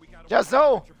until we gotta Just wait to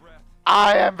know, catch your breath.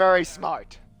 I am very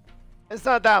smart. It's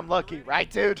not that I'm lucky, right,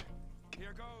 dude?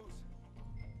 Here goes.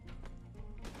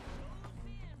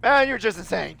 Man, you're just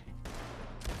insane.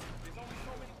 There's only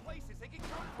so many places they can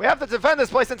come. We have to defend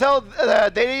this place until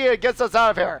they gets us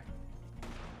out of here.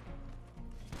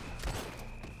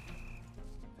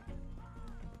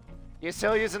 You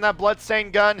still using that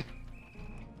bloodstained gun?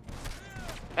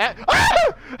 Help!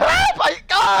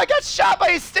 I got shot by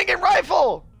a stinging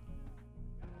rifle!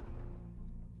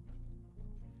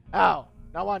 Oh,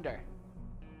 no wonder.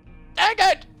 Dang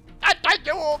it! I thought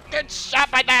you will get shot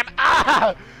by them!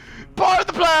 Ah! Part of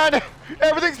the plan!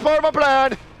 Everything's part of my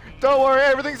plan! Don't worry,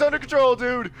 everything's under control,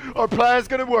 dude. Our plan's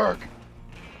gonna work.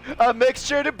 I'll make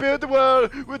sure to build the wall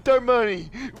with our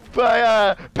money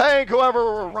by paying whoever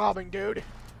we're robbing, dude.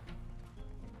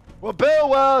 We'll build a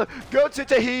wall, go to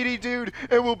Tahiti, dude,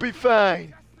 and we'll be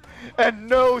fine. And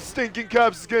no stinking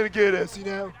cops is gonna get us, you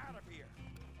know?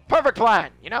 Perfect plan,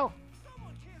 you know?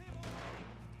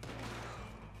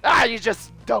 Ah, you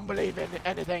just don't believe in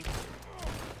anything.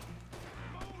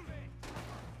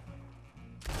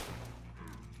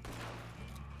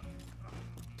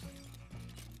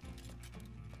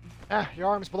 Ah, your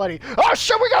arm's bloody. Oh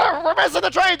shit, we're missing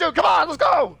the train, dude! Come on, let's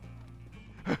go!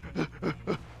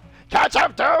 Catch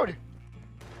up, dude!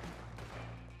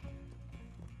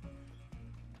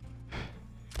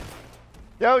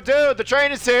 Yo, dude, the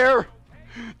train is here!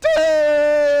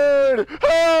 Dude!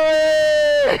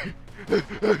 Hurry!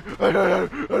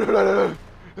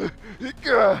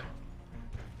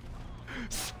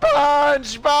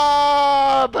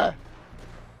 SpongeBob!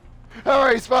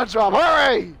 Hurry, SpongeBob,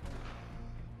 hurry!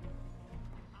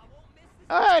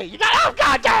 Hey, you got, oh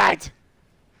god damn it!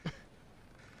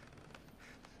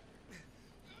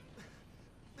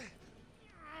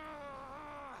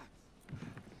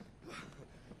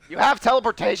 You have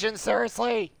teleportation,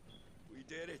 seriously? We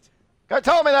did it. God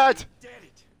told me that! Did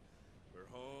it. We're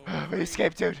home. We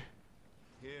escaped, dude.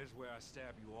 Here's where I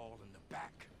stab you all in the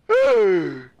back.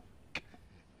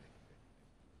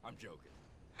 I'm joking.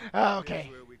 Oh, okay.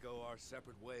 Here's where we go our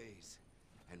separate ways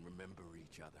and remember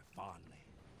each other fondly.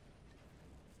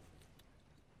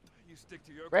 You stick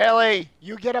to your Really?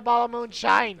 You get a bottle of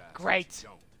moonshine? That's what Great. you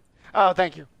don't. Oh,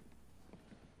 thank you.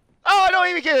 Oh, I don't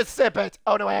even get to sip it.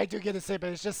 Oh, no, I do get to sip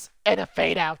it. It's just in a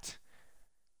fade out.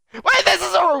 Wait, this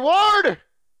is a reward?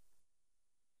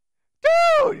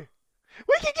 Dude!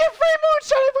 We can get free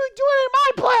moonshine if we do it in my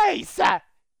place! Dang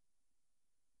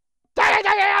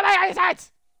eyesight!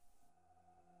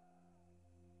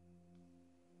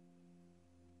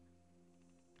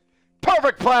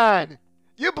 Perfect plan!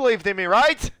 You believed in me,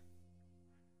 right?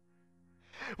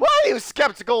 Why are you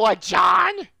skeptical like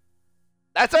John?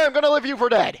 That's it, I'm gonna leave you for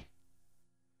dead.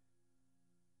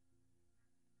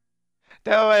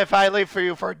 Though if I leave for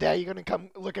you for dead, you're gonna come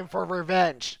looking for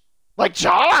revenge. Like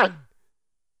John!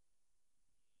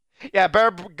 Yeah,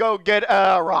 better go get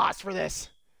Ross for this.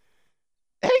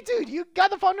 Hey dude, you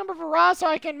got the phone number for Ross so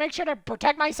I can make sure to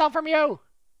protect myself from you?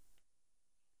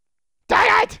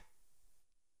 Dang it!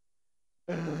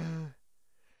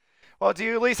 Well, do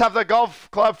you at least have the golf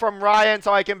club from Ryan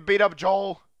so I can beat up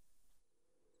Joel?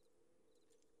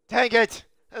 Dang it!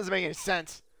 That doesn't make any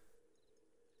sense.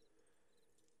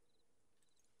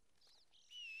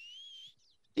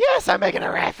 Yes, I'm making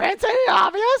a reference. Ain't it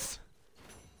obvious?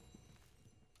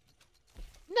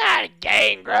 Not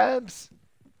again, Grubs.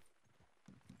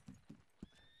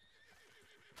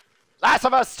 Last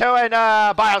of Us 2 and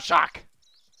Bioshock.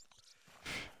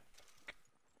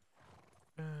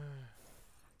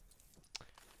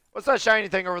 What's that shiny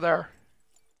thing over there?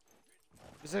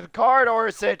 Is it a card or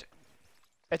is it...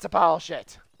 It's a pile of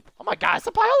shit. Oh my god, it's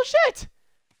a pile of shit!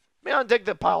 I don't dig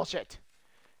the pile of shit.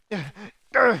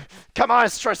 Come on,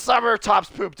 Triceratops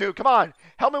poop, dude. Come on.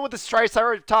 Help me with this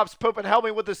Triceratops poop and help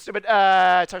me with this stupid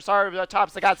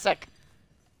Triceratops that got sick.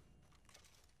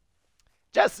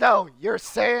 Just know, you're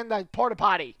saying the porta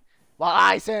potty while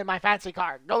I sit in my fancy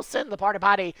car. Go sit in the porta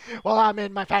potty while I'm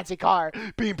in my fancy car,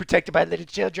 being protected by little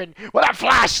children with a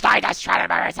flashlight that's trying to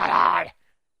embarrass it all.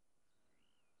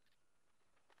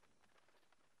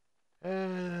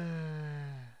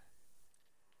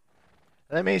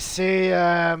 Let me see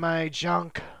my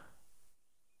junk.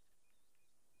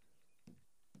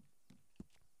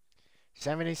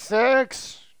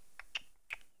 76.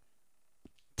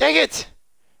 Dang it!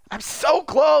 I'm so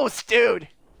close, dude!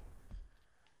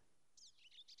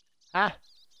 Huh?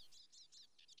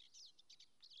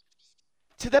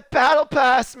 To the battle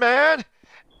pass, man!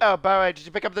 Oh, by the way, did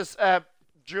you pick up this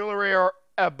jewelry or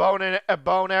a bone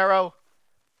arrow?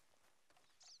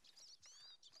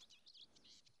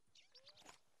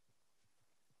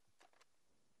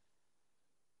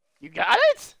 You got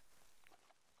it?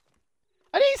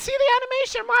 I didn't see the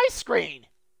animation on my screen.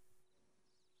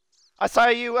 I saw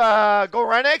you go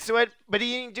right next to it, but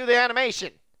he didn't do the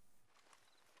animation.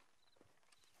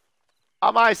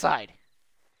 On my side.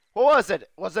 What was it?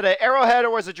 Was it an arrowhead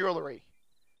or was it jewelry?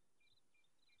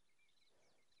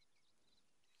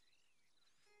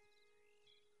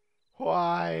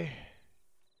 Why?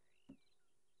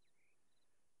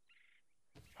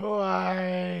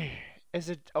 Why is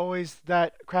it always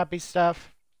that crappy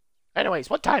stuff? Anyways,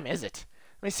 what time is it?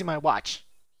 Let me see my watch.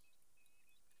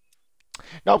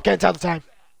 Nope, can't tell the time.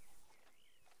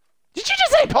 Did you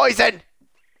just say poison?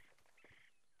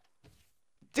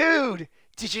 Dude,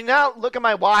 did you not look at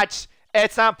my watch?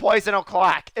 It's not poison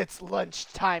o'clock. It's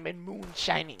lunchtime and moon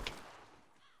shining.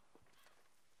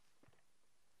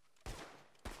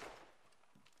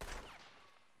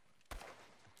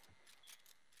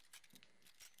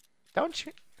 Don't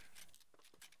you?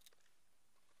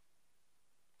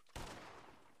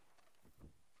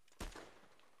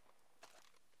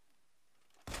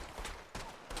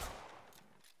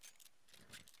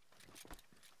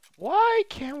 Why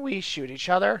can't we shoot each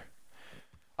other?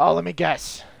 Oh, let me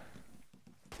guess.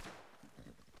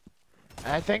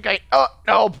 I think I... Oh,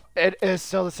 no. It is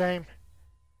still the same.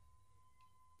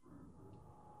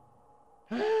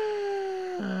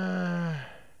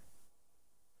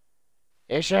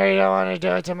 You sure you don't want to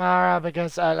do it tomorrow?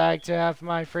 Because I like to have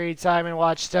my free time and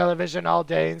watch television all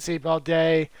day and sleep all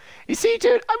day. You see,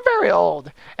 dude, I'm very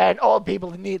old. And old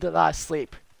people need a lot of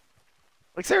sleep.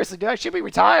 Like, seriously, dude, I should be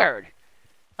retired.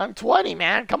 I'm 20,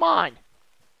 man. Come on.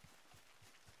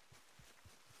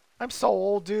 I'm so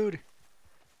old, dude.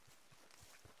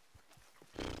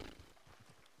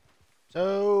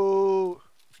 So...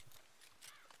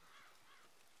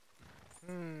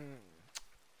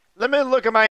 Let me look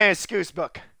at my excuse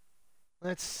book.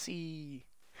 Let's see.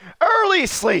 Early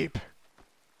sleep.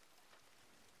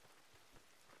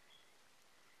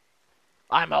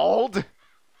 I'm old.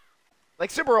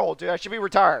 Like super old, dude. I should be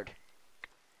retired.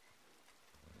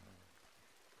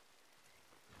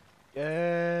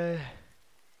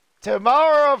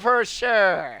 Tomorrow for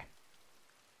sure.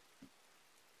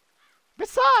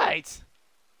 Besides,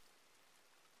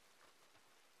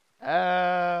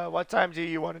 what time do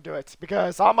you want to do it?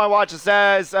 Because on my watch it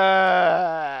says,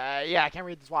 yeah, I can't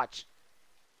read this watch.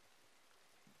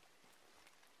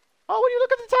 Oh, when you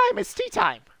look at the time, it's tea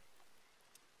time.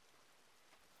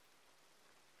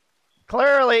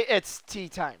 Clearly, it's tea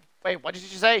time. Wait, what did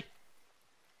you say?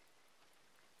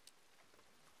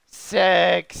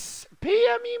 6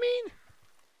 p.m. you mean?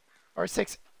 Or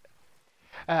 6?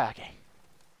 Okay.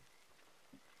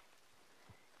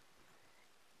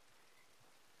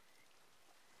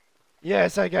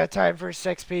 Yes, I got time for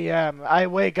 6 p.m. I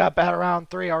wake up at around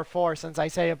 3 or 4 since I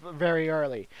stay up very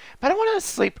early. But I want to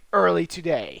sleep early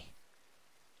today.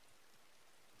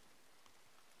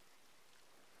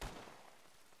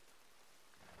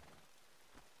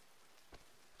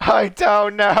 I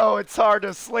don't know. It's hard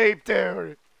to sleep,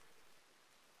 dude.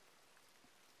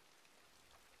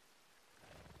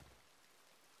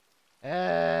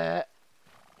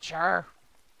 Sure.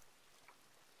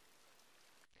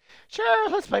 Sure,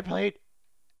 let's play.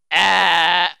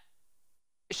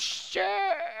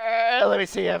 Sure. Let me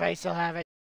see if I still have it.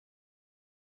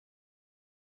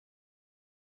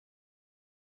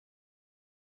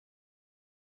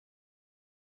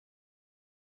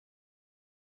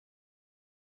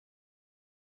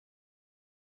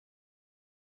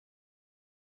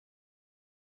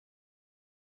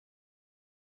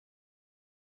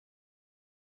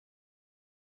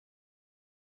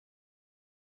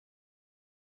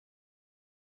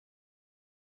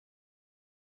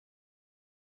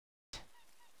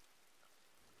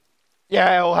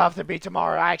 Yeah, it will have to be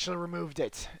tomorrow. I actually removed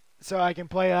it. So I can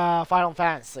play Final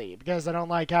Fantasy. Because I don't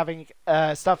like having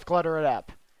stuff cluttered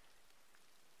up.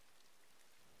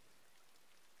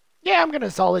 Yeah, I'm gonna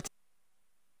install it.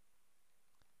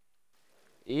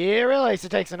 You realize it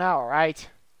takes an hour, right?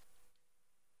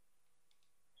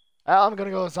 Well, I'm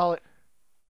gonna go install it.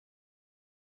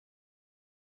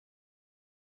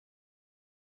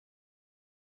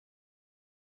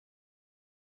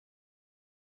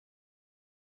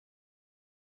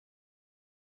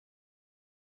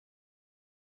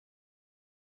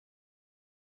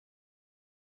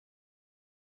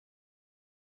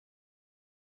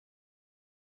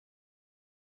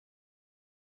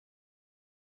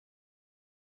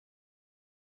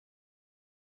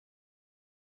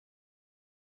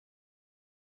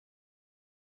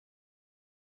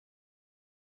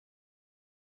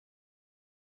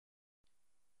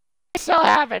 I still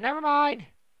have it. Never mind.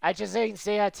 I just didn't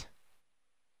see it.